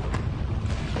cover.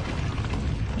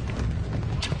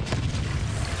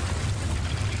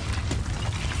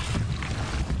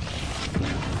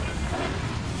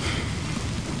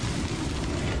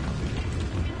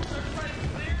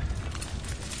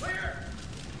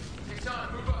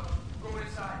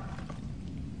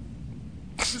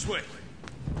 This way.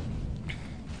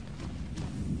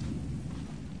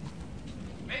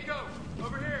 Mako,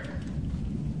 over here.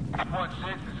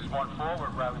 1-6, this is 1-4. We're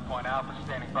at Rally Point Alpha,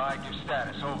 standing by. Give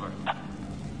status, over.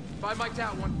 5 mic'd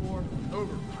out, 1-4.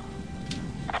 Over.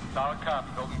 Solid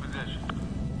copy, holding position.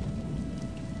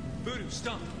 Voodoo,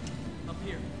 stump. Up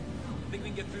here. Think we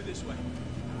can get through this way.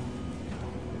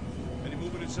 Any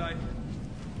movement inside?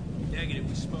 Negative,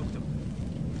 we smoked them.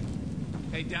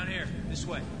 Hey, down here, this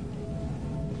way.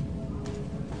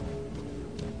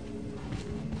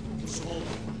 So hold on.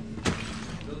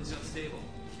 Building's unstable.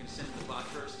 You're gonna send the bot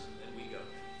first, then we go.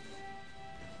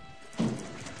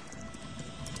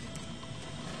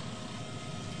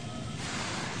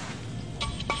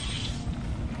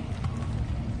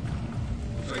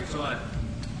 Looks like it's on.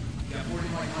 Got 40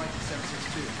 mic lines to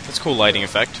 762. That's a cool lighting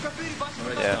effect. Yeah.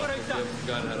 We haven't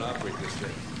forgotten how to operate this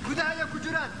thing.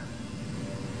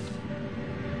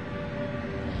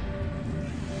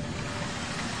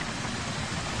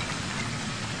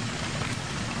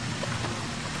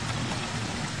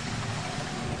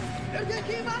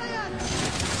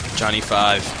 Johnny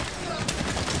 5.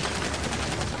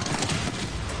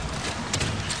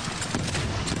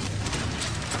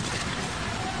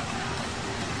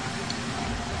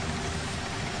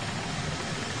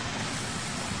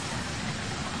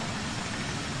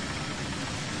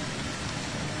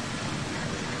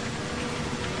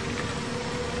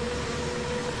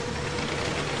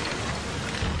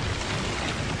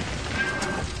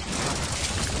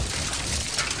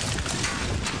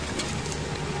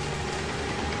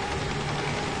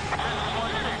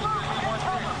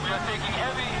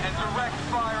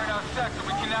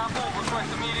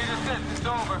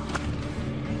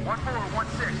 1-4,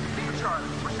 1-6. Team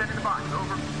Charlie. We're sending the box.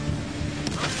 Over.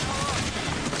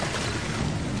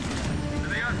 Do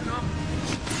they got some?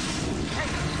 Hey,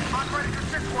 box ready for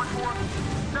 6-1-4.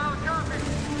 Solid copy.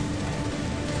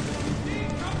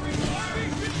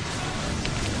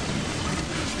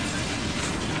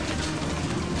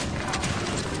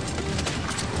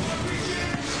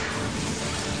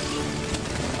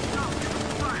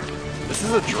 This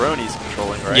is a drone he's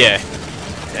controlling, right? Yeah.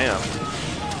 Damn.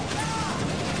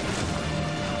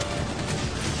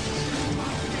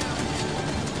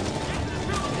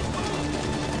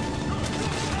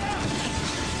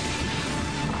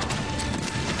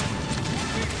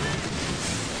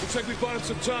 Looks like we bought him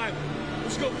some time.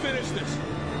 Let's go finish this.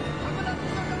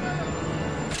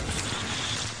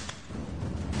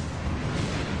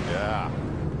 Yeah.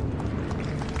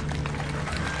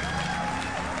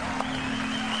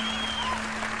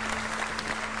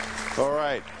 All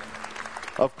right.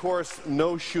 Of course,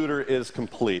 no shooter is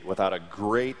complete without a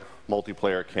great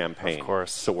multiplayer campaign. Of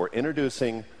course. So we're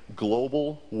introducing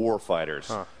Global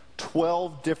Warfighters.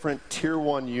 12 different Tier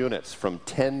 1 units from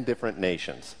 10 different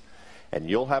nations. And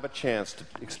you'll have a chance to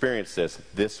experience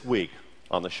this week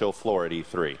on the show floor at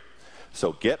E3.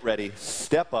 So get ready,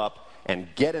 step up, and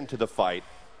get into the fight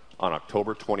on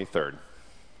October 23rd.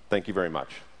 Thank you very much.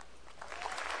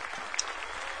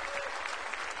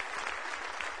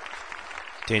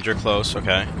 Danger close,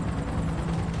 okay.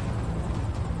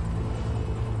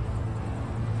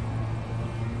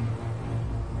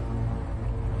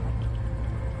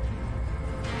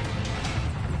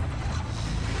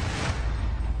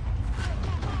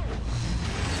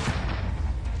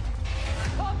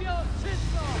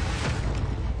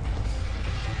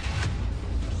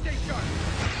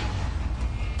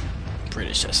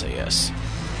 British SAS.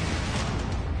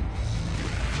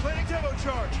 Planning demo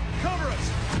charge. Cover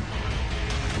us.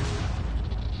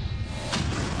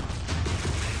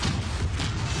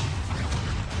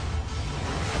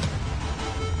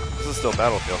 This is still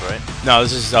Battlefield, right? No,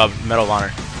 this is Medal of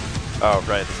Honor. Oh,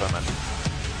 right, that's what I meant.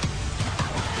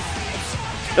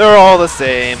 They're all the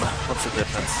same. What's the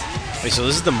difference? Wait, so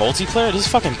this is the multiplayer? This is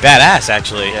fucking badass,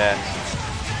 actually. Yeah.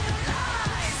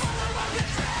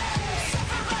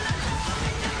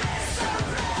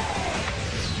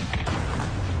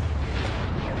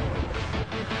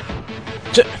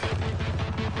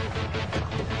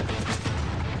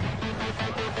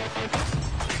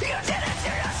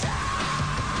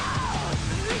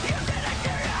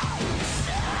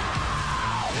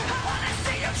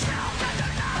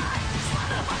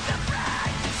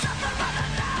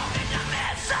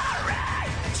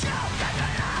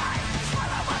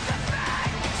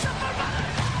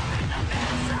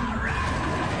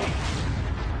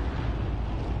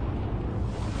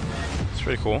 It's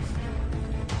pretty cool.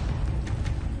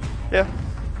 Yeah.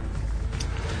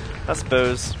 I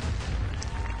suppose.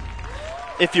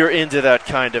 If you're into that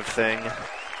kind of thing.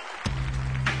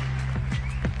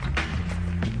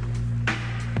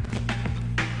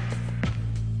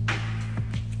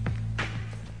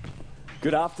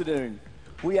 Good afternoon.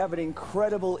 We have an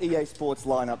incredible EA Sports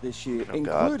lineup this year,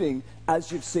 including,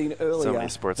 as you've seen earlier, the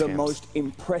games. most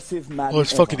impressive Madden Oh,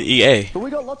 it's ever. fucking EA. But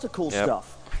we got lots of cool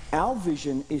stuff. Our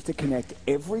vision is to connect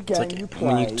every game like you when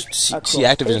play. you see across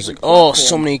Activision's every like, oh,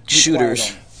 so platform many you play it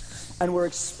shooters. on. And we're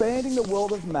expanding the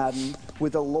world of Madden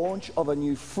with the launch of a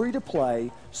new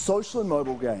free-to-play social and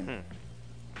mobile game.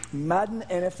 Madden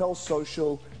NFL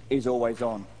Social is always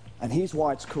on. And here's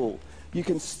why it's cool. You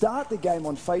can start the game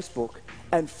on Facebook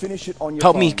and finish it on your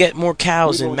Help phone. me get more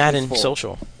cows We in launched Madden this fall.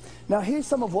 Social. Now here's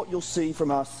some of what you'll see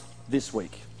from us this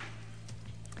week.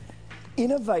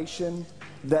 Innovation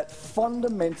that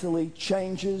fundamentally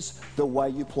changes the way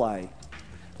you play,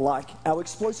 like our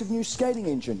explosive new skating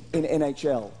engine in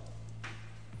NHL.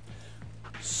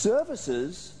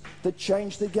 Services that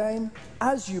change the game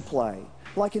as you play,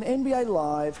 like an NBA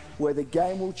Live where the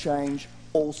game will change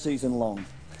all season long.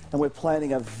 And we're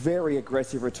planning a very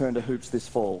aggressive return to hoops this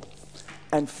fall.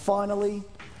 And finally,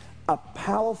 a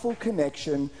powerful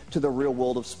connection to the real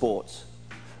world of sports,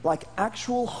 like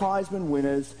actual Heisman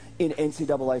winners in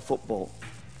NCAA football.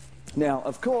 Now,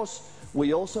 of course,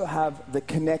 we also have the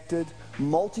connected,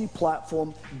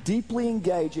 multi-platform, deeply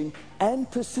engaging,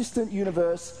 and persistent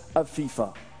universe of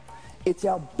FIFA. It's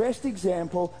our best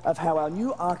example of how our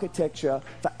new architecture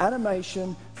for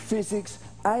animation, physics,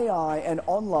 AI, and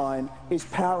online is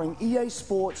powering EA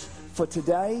Sports for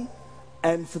today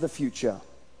and for the future.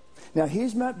 Now,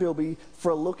 here's Matt Bilby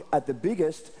for a look at the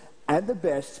biggest and the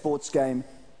best sports game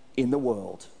in the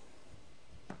world.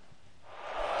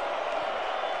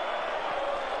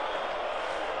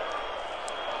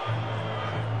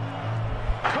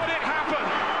 Could it happen?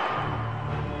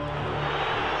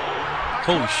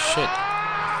 Holy shit.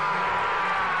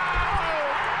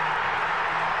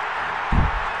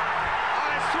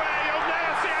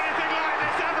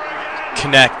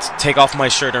 Connect. Take off my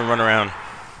shirt and run around.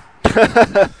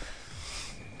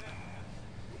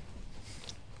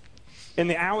 In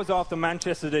the hours after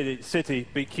Manchester City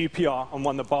beat QPR and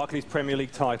won the Barclays Premier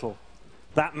League title,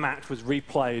 that match was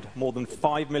replayed more than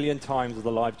 5 million times as a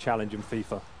live challenge in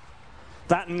FIFA.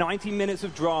 That 90 minutes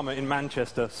of drama in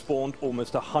Manchester spawned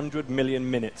almost 100 million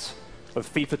minutes of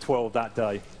FIFA 12 that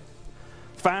day.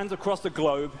 Fans across the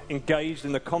globe engaged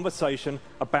in the conversation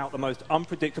about the most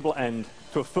unpredictable end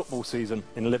to a football season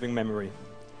in living memory.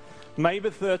 May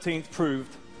the 13th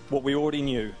proved what we already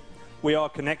knew. We are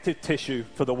connective tissue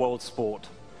for the world's sport.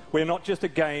 We're not just a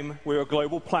game, we're a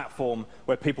global platform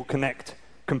where people connect,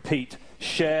 compete,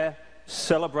 share,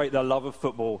 celebrate their love of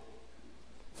football.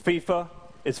 FIFA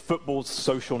is football's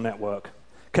social network,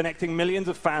 connecting millions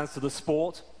of fans to the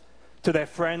sport, to their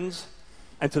friends,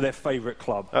 and to their favorite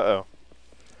club. Uh-oh.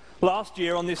 Last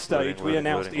year on this stage, we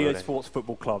announced EA loading. Sports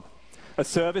Football Club, a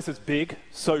service as big,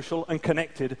 social, and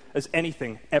connected as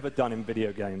anything ever done in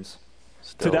video games.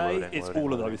 Today, it's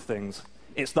all of those things.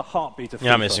 It's the heartbeat of FIFA.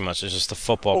 Yeah, I'm missing much. It's just a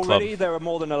football club. Already, there are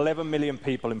more than 11 million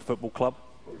people in Football Club.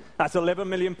 That's 11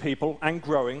 million people, and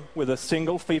growing, with a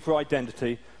single FIFA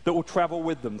identity that will travel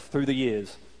with them through the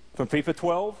years, from FIFA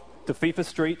 12 to FIFA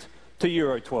Street to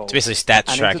Euro 12. It's basically stats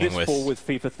and tracking into this fall with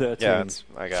FIFA 13. Yeah,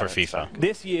 I got for it. FIFA.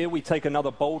 This year, we take another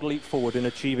bold leap forward in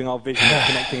achieving our vision of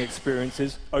connecting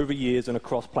experiences over years and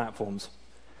across platforms.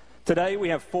 Today, we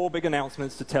have 4 big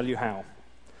announcements to tell you how.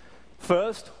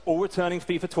 First, all returning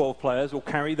FIFA 12 players will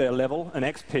carry their level and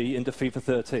XP into FIFA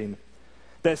 13.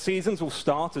 Their seasons will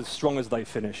start as strong as they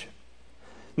finish.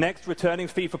 Next, returning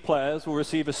FIFA players will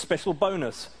receive a special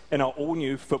bonus in our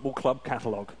all-new Football Club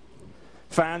catalogue.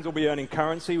 Fans will be earning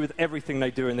currency with everything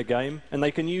they do in the game, and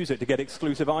they can use it to get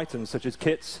exclusive items such as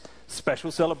kits,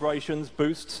 special celebrations,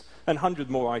 boosts, and 100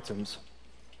 more items.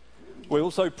 We're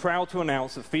also proud to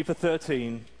announce that FIFA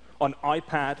 13 on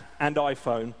iPad and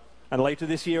iPhone, and later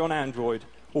this year on Android,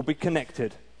 will be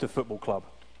connected to Football Club.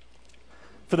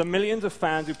 For the millions of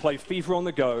fans who play FIFA on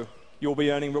the go, you'll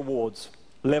be earning rewards,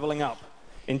 leveling up,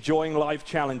 enjoying live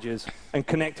challenges, and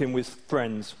connecting with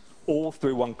friends, all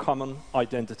through one common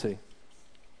identity.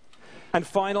 And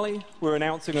finally, we're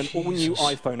announcing an all-new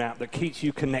iPhone app that keeps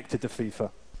you connected to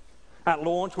FIFA. At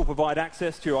launch, we'll provide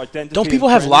access to your identity. Don't and people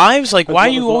have friends, lives? Like, as why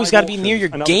well you as always live gotta be near your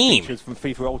auctions and other game? features from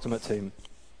FIFA Ultimate Team.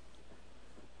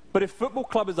 But if Football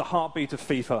Club is the heartbeat of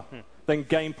FIFA, then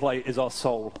gameplay is our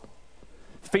soul.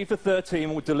 FIFA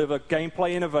 13 will deliver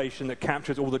gameplay innovation that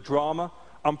captures all the drama,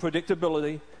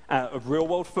 unpredictability of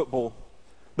real-world football,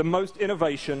 the most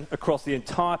innovation across the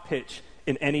entire pitch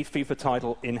in any FIFA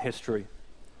title in history.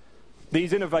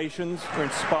 These innovations are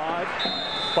inspired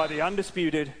by the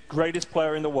undisputed greatest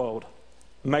player in the world,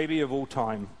 maybe of all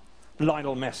time,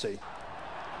 Lionel Messi.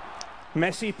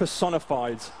 Messi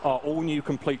personifies our all-new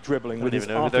complete dribbling with his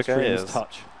artistry and his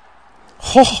touch.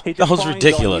 Oh, He that was defines our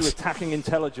ridiculous. new attacking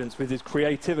intelligence with his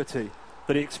creativity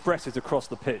that he expresses across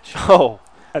the pitch. Oh.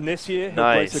 And this year, he'll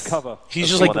Nice. grace a cover. He's of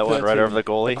just like that went right over the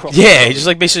goalie. across Yeah, the he just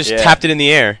like basically just Yeah. tapped it in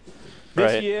the air.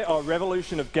 This Right. year, our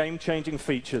revolution of game-changing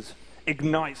features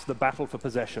ignites the battle for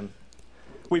possession.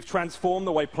 We've transformed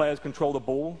the way players control the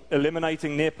ball,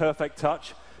 eliminating near-perfect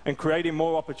touch and creating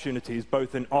more opportunities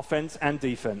both in offense and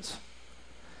defense.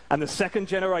 And the second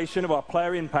generation of our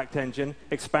player impact engine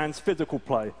expands physical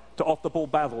play to off-the-ball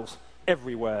battles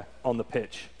everywhere on the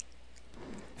pitch.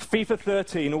 FIFA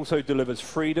 13 also delivers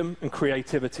freedom and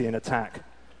creativity in attack.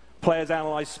 Players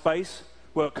analyze space,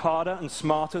 work harder and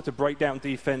smarter to break down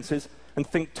defenses, and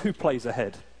think 2 plays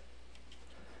ahead.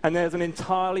 And there's an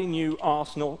entirely new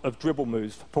arsenal of dribble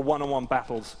moves for one-on-one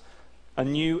battles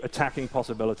and new attacking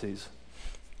possibilities.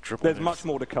 There's much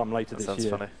more to come later this Sounds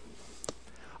year. funny.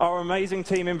 Our amazing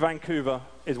team in Vancouver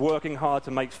is working hard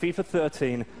to make FIFA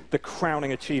 13 the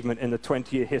crowning achievement in the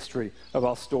 20-year history of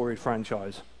our storied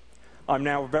franchise. I'm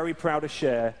now very proud to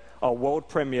share our world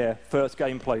premiere first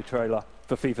gameplay trailer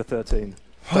for FIFA 13.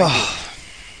 Thank you.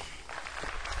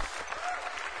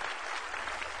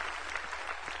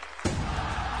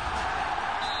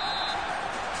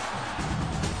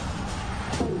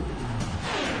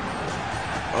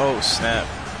 Oh, snap.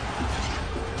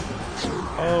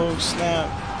 Oh, snap.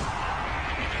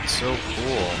 So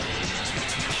cool.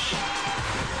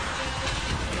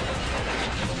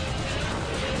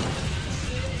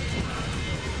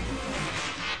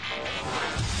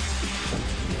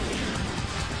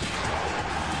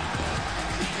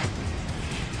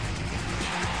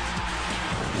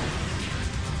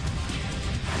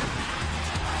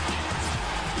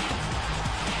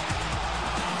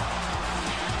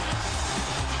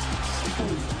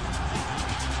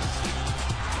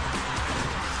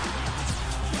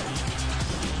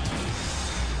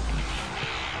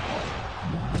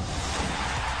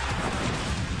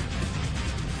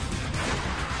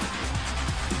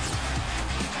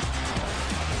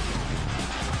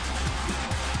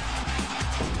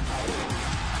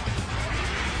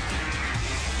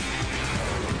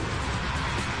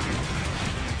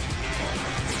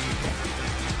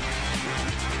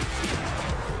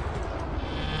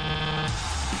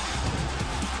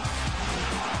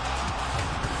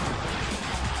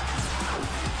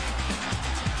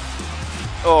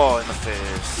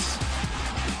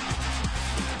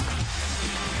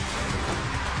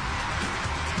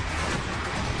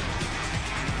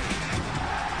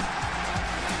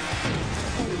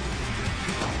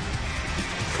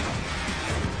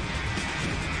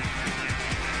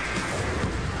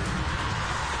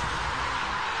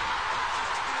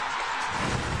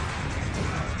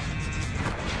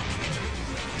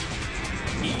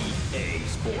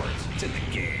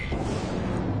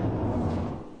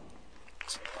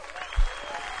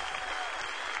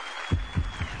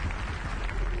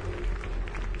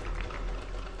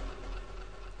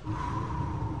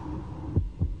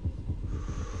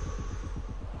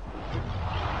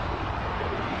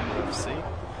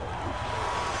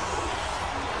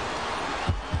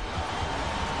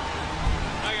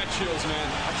 chills,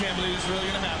 man. I can't believe it's really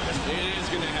gonna happen. It is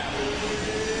gonna happen.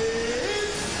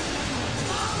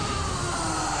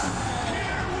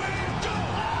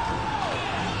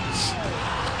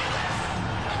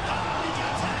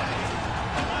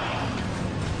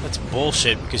 That's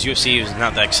bullshit because UFC is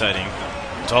not that exciting.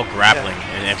 It's all grappling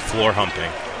and floor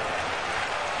humping.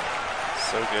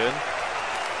 So good.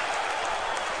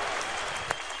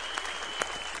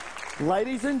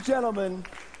 Ladies and gentlemen,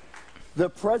 the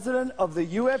president of the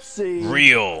UFC.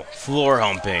 Real floor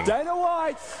humping. Dana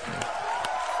White.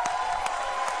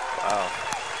 Wow.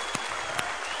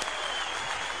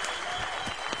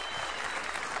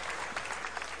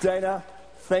 Dana,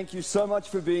 thank you so much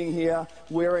for being here.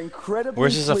 We're incredibly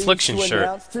Where's his pleased affliction to shirt?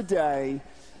 announce today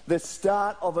the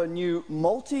start of a new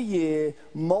multi-year,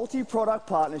 multi-product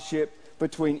partnership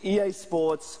between EA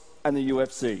Sports and the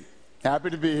UFC.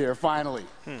 Happy to be here, finally.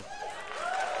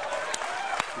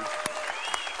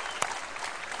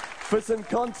 For some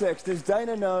context, as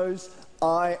Dana knows,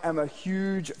 I am a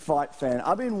huge fight fan.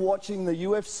 I've been watching the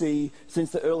UFC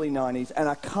since the early 90s, and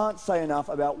I can't say enough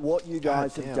about what you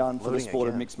guys have done for the sport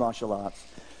of mixed martial arts.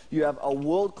 You have a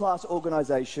world-class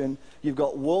organization, you've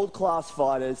got world-class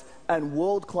fighters, and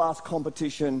world-class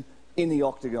competition in the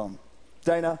octagon.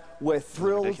 Dana, we're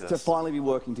thrilled to finally be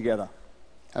working together.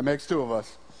 That makes two of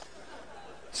us.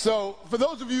 So, for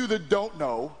those of you that don't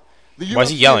know, the Why is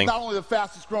he UFC yelling? is not only the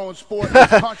fastest growing sport in this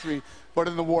country, but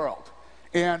in the world.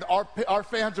 And our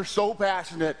fans are so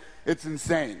passionate, it's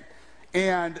insane.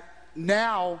 And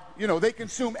now, you know, they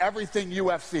consume everything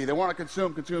UFC. They want to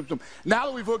consume. Now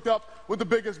that we've hooked up with the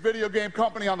biggest video game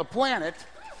company on the planet,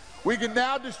 we can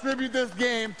now distribute this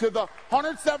game to the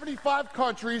 175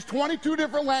 countries, 22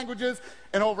 different languages,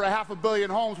 and over 500 million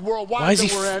homes worldwide. Why is he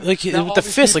that we're in. like Now, with all the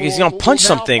these fist? Like he's people gonna punch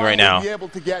will something right now. finally be able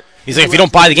to get He's like, if you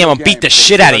don't buy the game, I'll beat the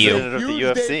shit out of you. It's a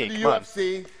huge day for the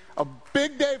UFC, a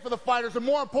big day for the fighters, and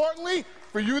more importantly,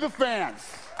 for you, the fans.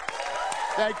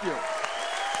 Thank you.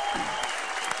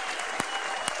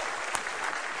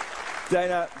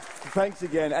 Dana, thanks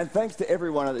again, and thanks to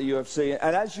everyone at the UFC.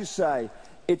 And as you say,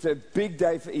 it's a big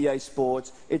day for EA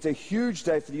Sports, it's a huge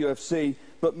day for the UFC,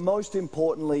 but most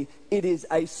importantly, it is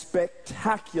a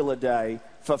spectacular day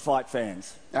for fight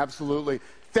fans. Absolutely.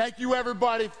 Thank you,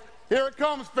 everybody. Here it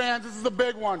comes, fans. This is the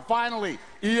big one. Finally,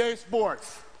 EA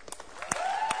Sports.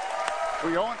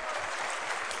 We going?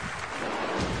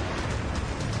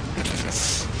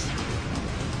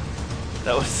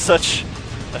 That was such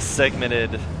a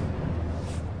segmented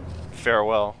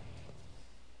farewell.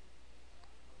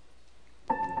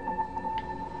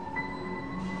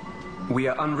 We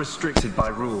are unrestricted by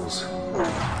rules.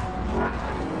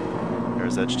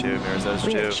 Mirror's Edge 2, Mirror's Edge 2.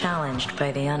 We are challenged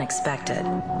by the unexpected.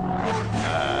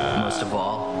 Most of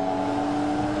all,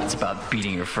 it's about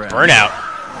beating your friend. Burnout.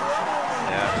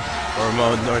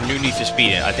 Yeah. Or New Need for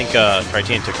Speed. I think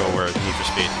Criterion took over Need for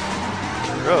Speed.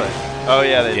 Really? Oh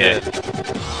yeah, they did.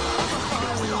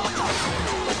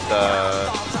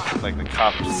 Like the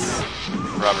cops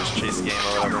robbers chase game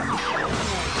or whatever.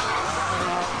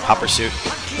 Hopper Suit.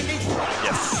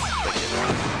 Yes.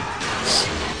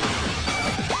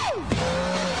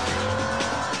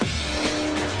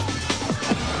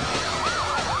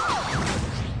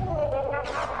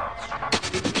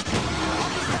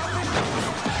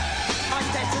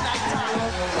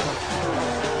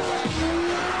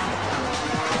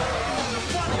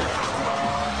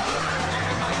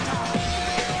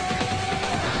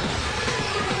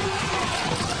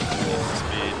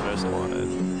 Speed Most Wanted.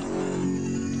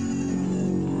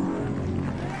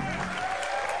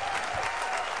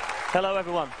 Hello,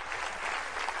 everyone.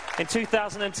 In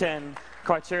 2010,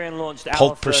 Criterion launched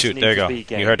Pulp our first Pursuit. Need There you for go. Speed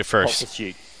game, You heard it first. Pulp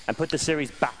Pursuit, and put the series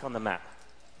back on the map.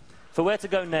 For where to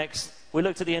go next, we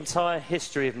looked at the entire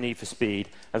history of Need for Speed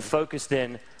and focused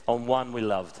in on one we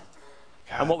loved.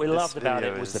 And what we this loved about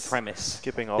video it was the is premise: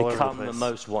 skipping all over the become the place.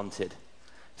 most wanted.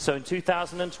 So in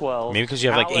 2012, Maybe because you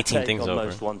have like our 18 take things on over.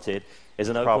 Most Wanted is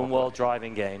an Probably. open-world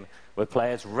driving game where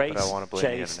players race, I wanna blame the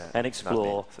chase, internet, and not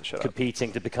explore, me, so shut up.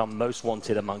 competing to become most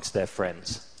wanted amongst their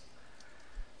friends.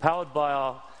 Powered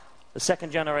by the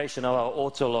second generation of our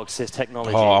Autolog Sys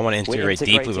technology, Oh, I wanna we're integrate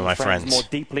deeply with integrating my friends. more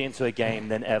deeply into a game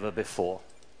than ever before.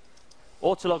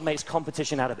 Autolog makes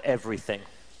competition out of everything.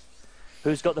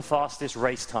 Who's got the fastest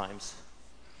race times?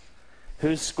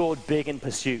 Who's scored big in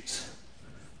pursuits?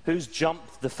 Who's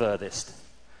jumped the furthest?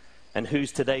 And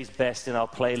who's today's best in our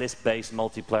playlist-based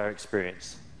multiplayer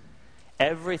experience?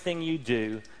 Everything you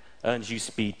do earns you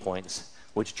speed points,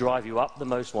 which drive you up the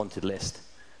most wanted list.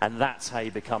 And that's how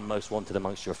you become most wanted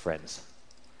amongst your friends.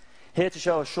 Here to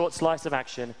show a short slice of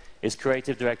action is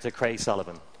creative director Craig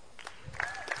Sullivan.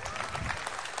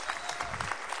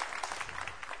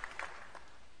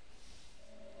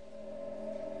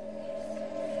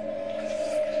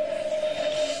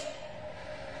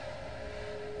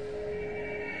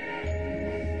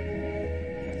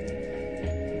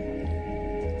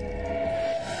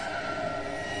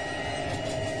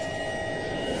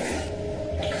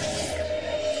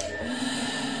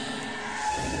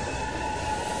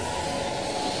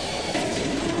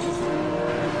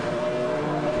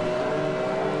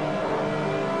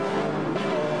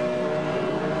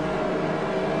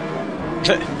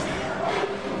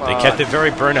 They kept it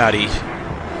very Burnout-y.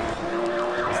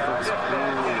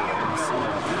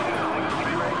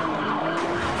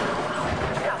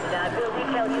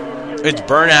 It's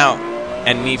Burnout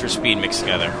and Need for Speed mixed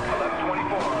together.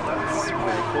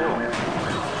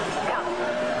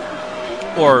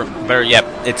 Or, better yet,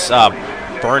 it's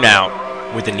Burnout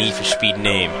with the Need for Speed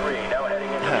name.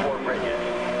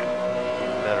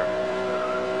 Better.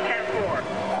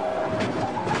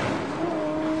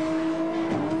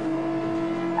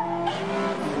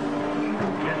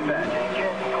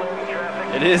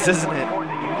 It is, isn't it?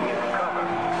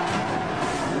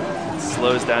 It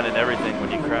slows down in everything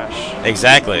when you crash.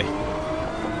 Exactly.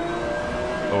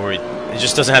 Or it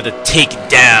just doesn't have to take it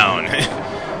down.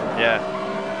 Yeah.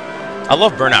 I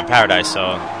love Burnout Paradise, so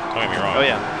don't get me wrong. Oh,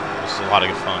 yeah. This is a lot of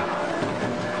good fun.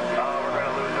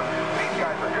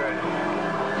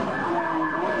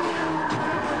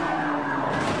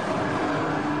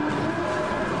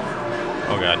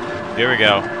 Oh god. Here we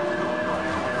go.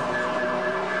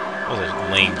 That was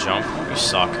a lame jump. You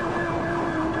suck.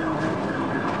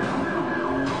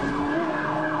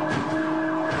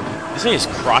 This thing is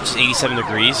crotch 87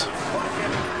 degrees.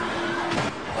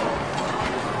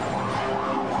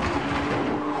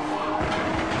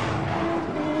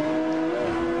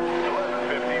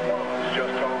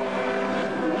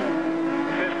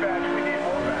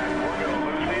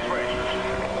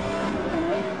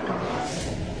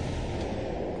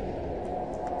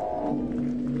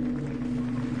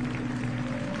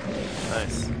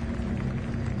 Nice.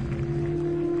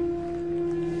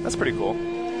 That's pretty cool.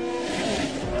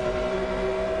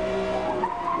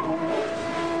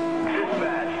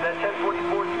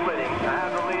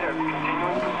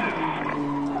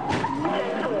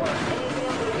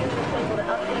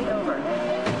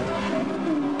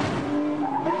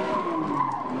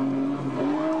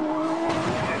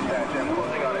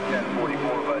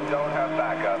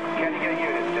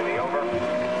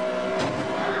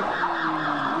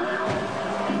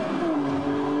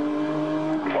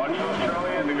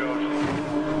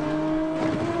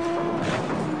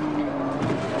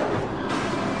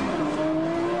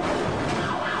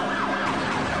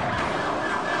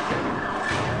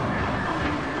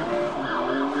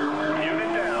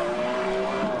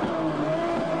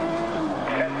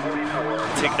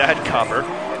 Take that, copper.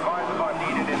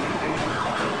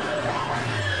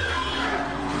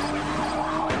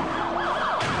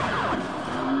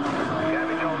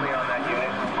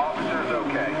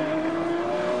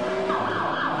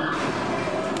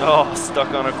 Oh, stuck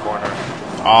on a corner.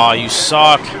 Oh, you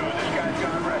suck.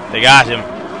 They got him.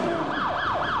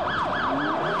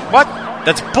 What?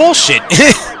 That's bullshit.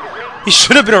 He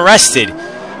should have been arrested.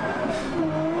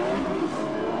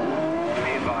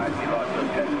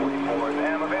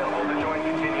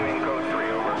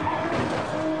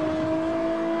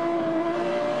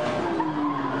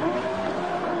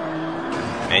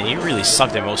 Man, you really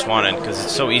sucked at Most Wanted because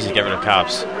it's so easy to get rid of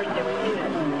cops.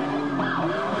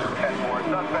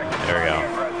 There we go.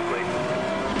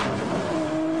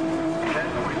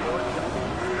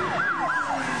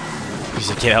 He's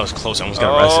like, yeah, that was close. I almost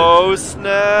got arrested. Oh,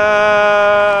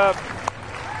 snap!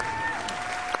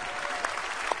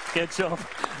 Good job.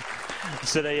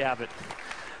 So there you have it.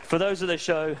 For those of the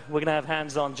show, we're going to have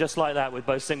hands-on just like that with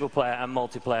both single-player and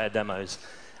multiplayer demos.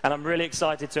 And I'm really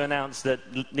excited to announce that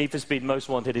Need for Speed Most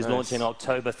Wanted is launching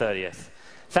October 30th.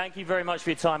 Thank you very much for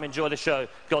your time. Enjoy the show.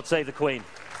 God save the Queen.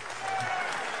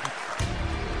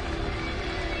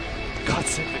 God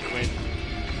save the Queen.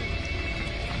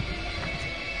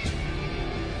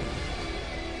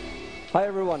 Hi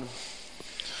everyone.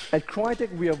 At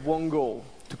Crytek we have one goal,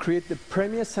 to create the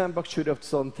premier sandbox shooter of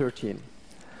 2013.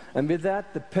 And with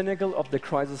that, the pinnacle of the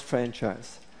Crysis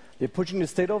franchise. We're pushing the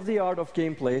state-of-the-art of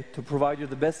gameplay to provide you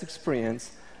the best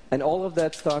experience, and all of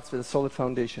that starts with a solid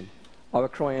foundation, our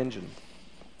CryEngine.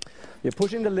 We're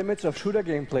pushing the limits of shooter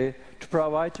gameplay to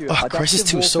provide you Crysis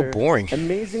 2 is so boring.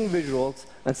 amazing visuals,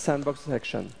 and sandbox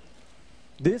action.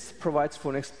 This provides for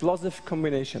an explosive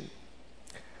combination.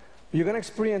 You're going to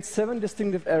experience 7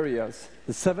 distinctive areas,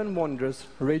 the 7 wonders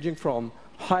ranging from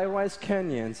high-rise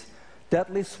canyons,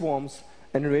 deadly swamps,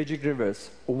 and raging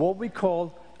rivers, or what we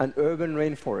call an urban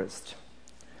rainforest.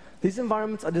 These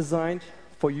environments are designed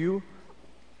for you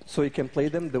so you can play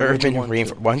them the way you want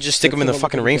to. Why don't you just stick them in the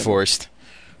fucking rainforest?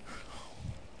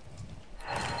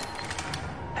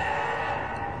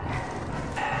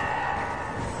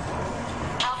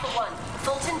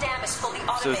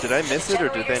 So did I miss it, or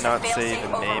did they not say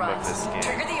the name of this game?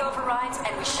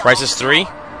 Crysis 3?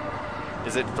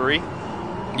 Is it 3?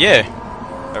 Yeah.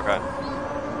 Okay.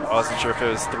 I wasn't sure if it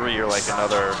was 3 or like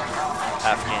another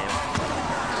half game.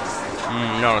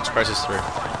 No, it's Crisis 3.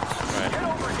 Right.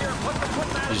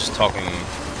 He's just talking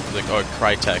like, oh,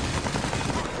 Crytek.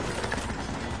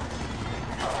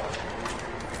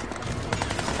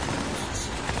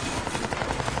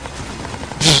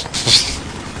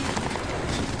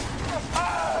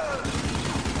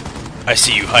 I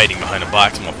see you hiding behind a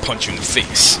box. I'm gonna punch you in the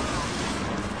face.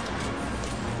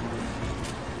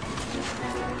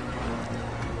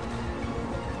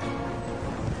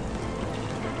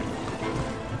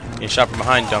 Getting shot from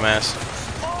behind, dumbass.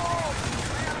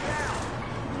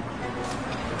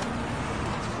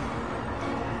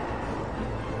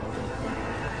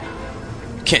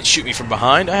 You can't shoot me from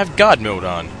behind. I have God mode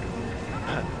on.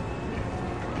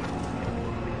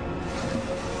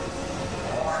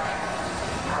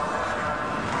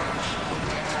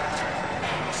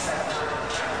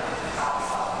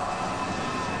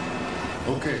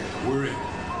 Okay, we're in.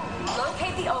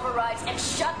 Locate the overrides and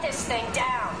shut this thing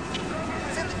down.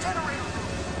 It's in the generator.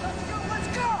 Let's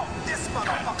go! This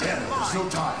motherfucker. Damn it, there's no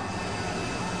time.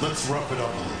 Let's rough it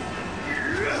up a little.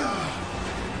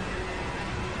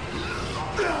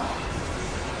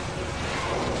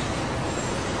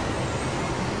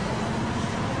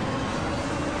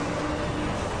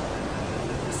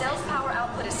 Cell's power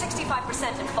output is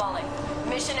 65% and falling.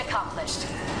 Mission accomplished.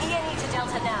 ENE to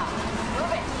Delta now.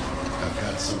 Move it. I've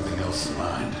got something else in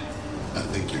mind. I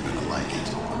think you're gonna like it.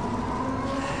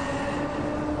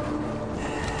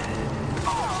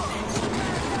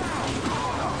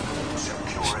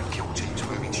 Secure and kill teams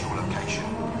moving to your location.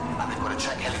 They've got to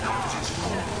check helicopters in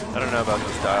support. I don't know about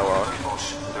this dialogue.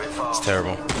 It's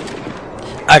terrible.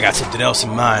 I got something else in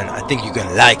mind. I think you're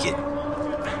gonna like it.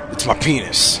 It's my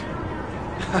penis.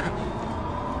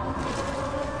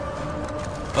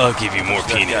 I'll give you more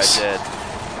penis. That guy dead.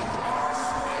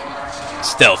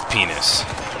 Stealth penis.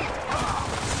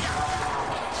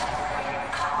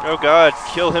 Oh god,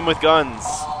 kill him with guns.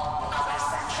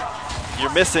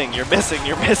 You're missing, you're missing,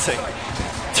 you're missing.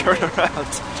 Turn around.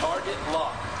 Target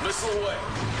locked. Missile away.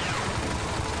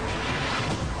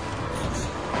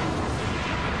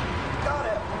 Got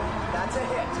it. That's a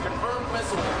hit. Confirmed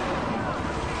missile.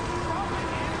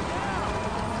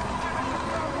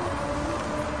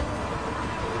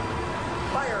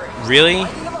 Really?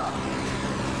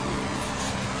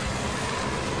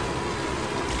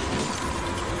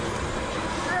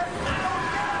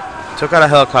 Took out a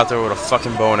helicopter with a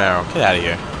fucking bow and arrow. Get out of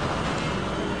here.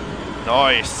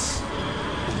 Nice.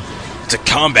 It's a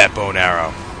combat bow and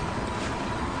arrow.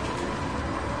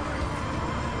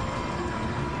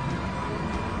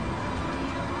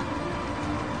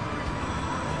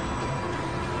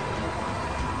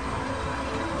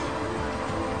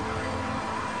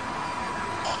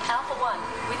 Alpha 1,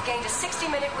 we've gained a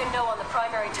 60-minute window on the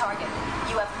primary target.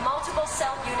 You have multiple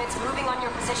cell units moving on your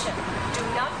position. Do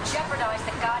not jeopardize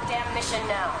the goddamn mission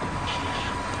now.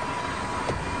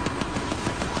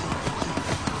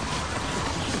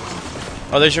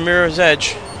 Oh, there's your Mirror's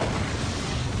Edge.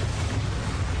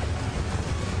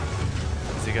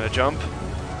 Is he gonna jump?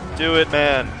 Do it,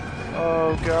 man.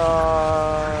 Oh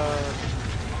god.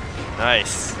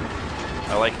 Nice.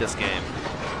 I like this game.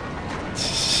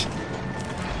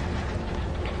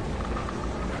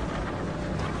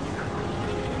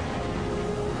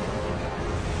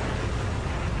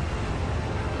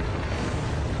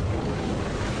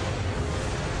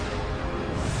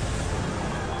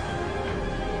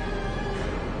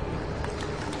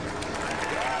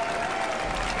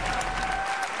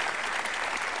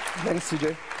 Thanks,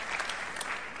 CJ.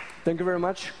 Thank you very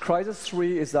much. Crysis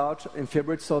 3 is out in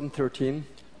February 2013.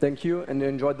 Thank you, and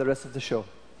enjoy the rest of the show.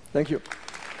 Thank you.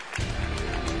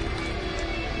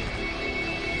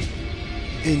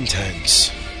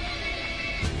 Intense.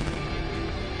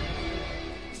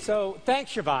 So,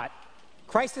 thanks, Shavat.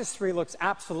 Crysis 3 looks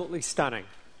absolutely stunning.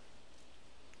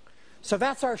 So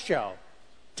that's our show.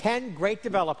 10 great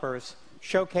developers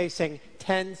showcasing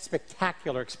 10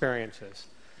 spectacular experiences.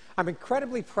 I'm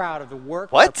incredibly proud of the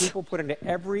work our people put into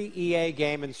every EA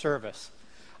game and service.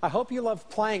 I hope you love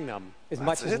playing them as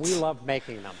much as we love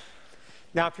making them.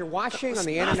 Now, if you're watching on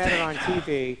the internet or on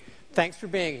TV, thanks for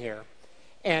being here.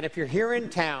 And if you're here in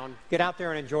town, get out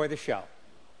there and enjoy the show.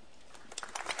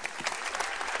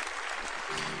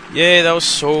 Yay, that was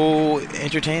so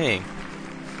entertaining.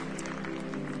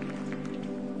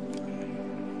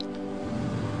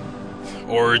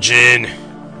 Origin.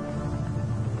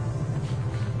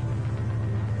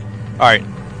 Alright.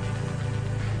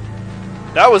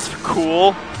 That was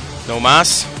cool. No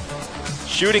mas.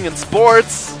 Shooting and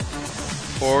sports.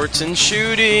 Sports and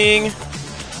shooting.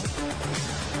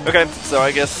 Okay, so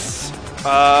I guess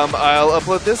I'll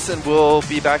upload this and we'll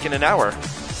be back in an hour.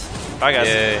 Bye, guys.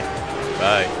 Yay.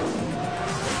 Bye.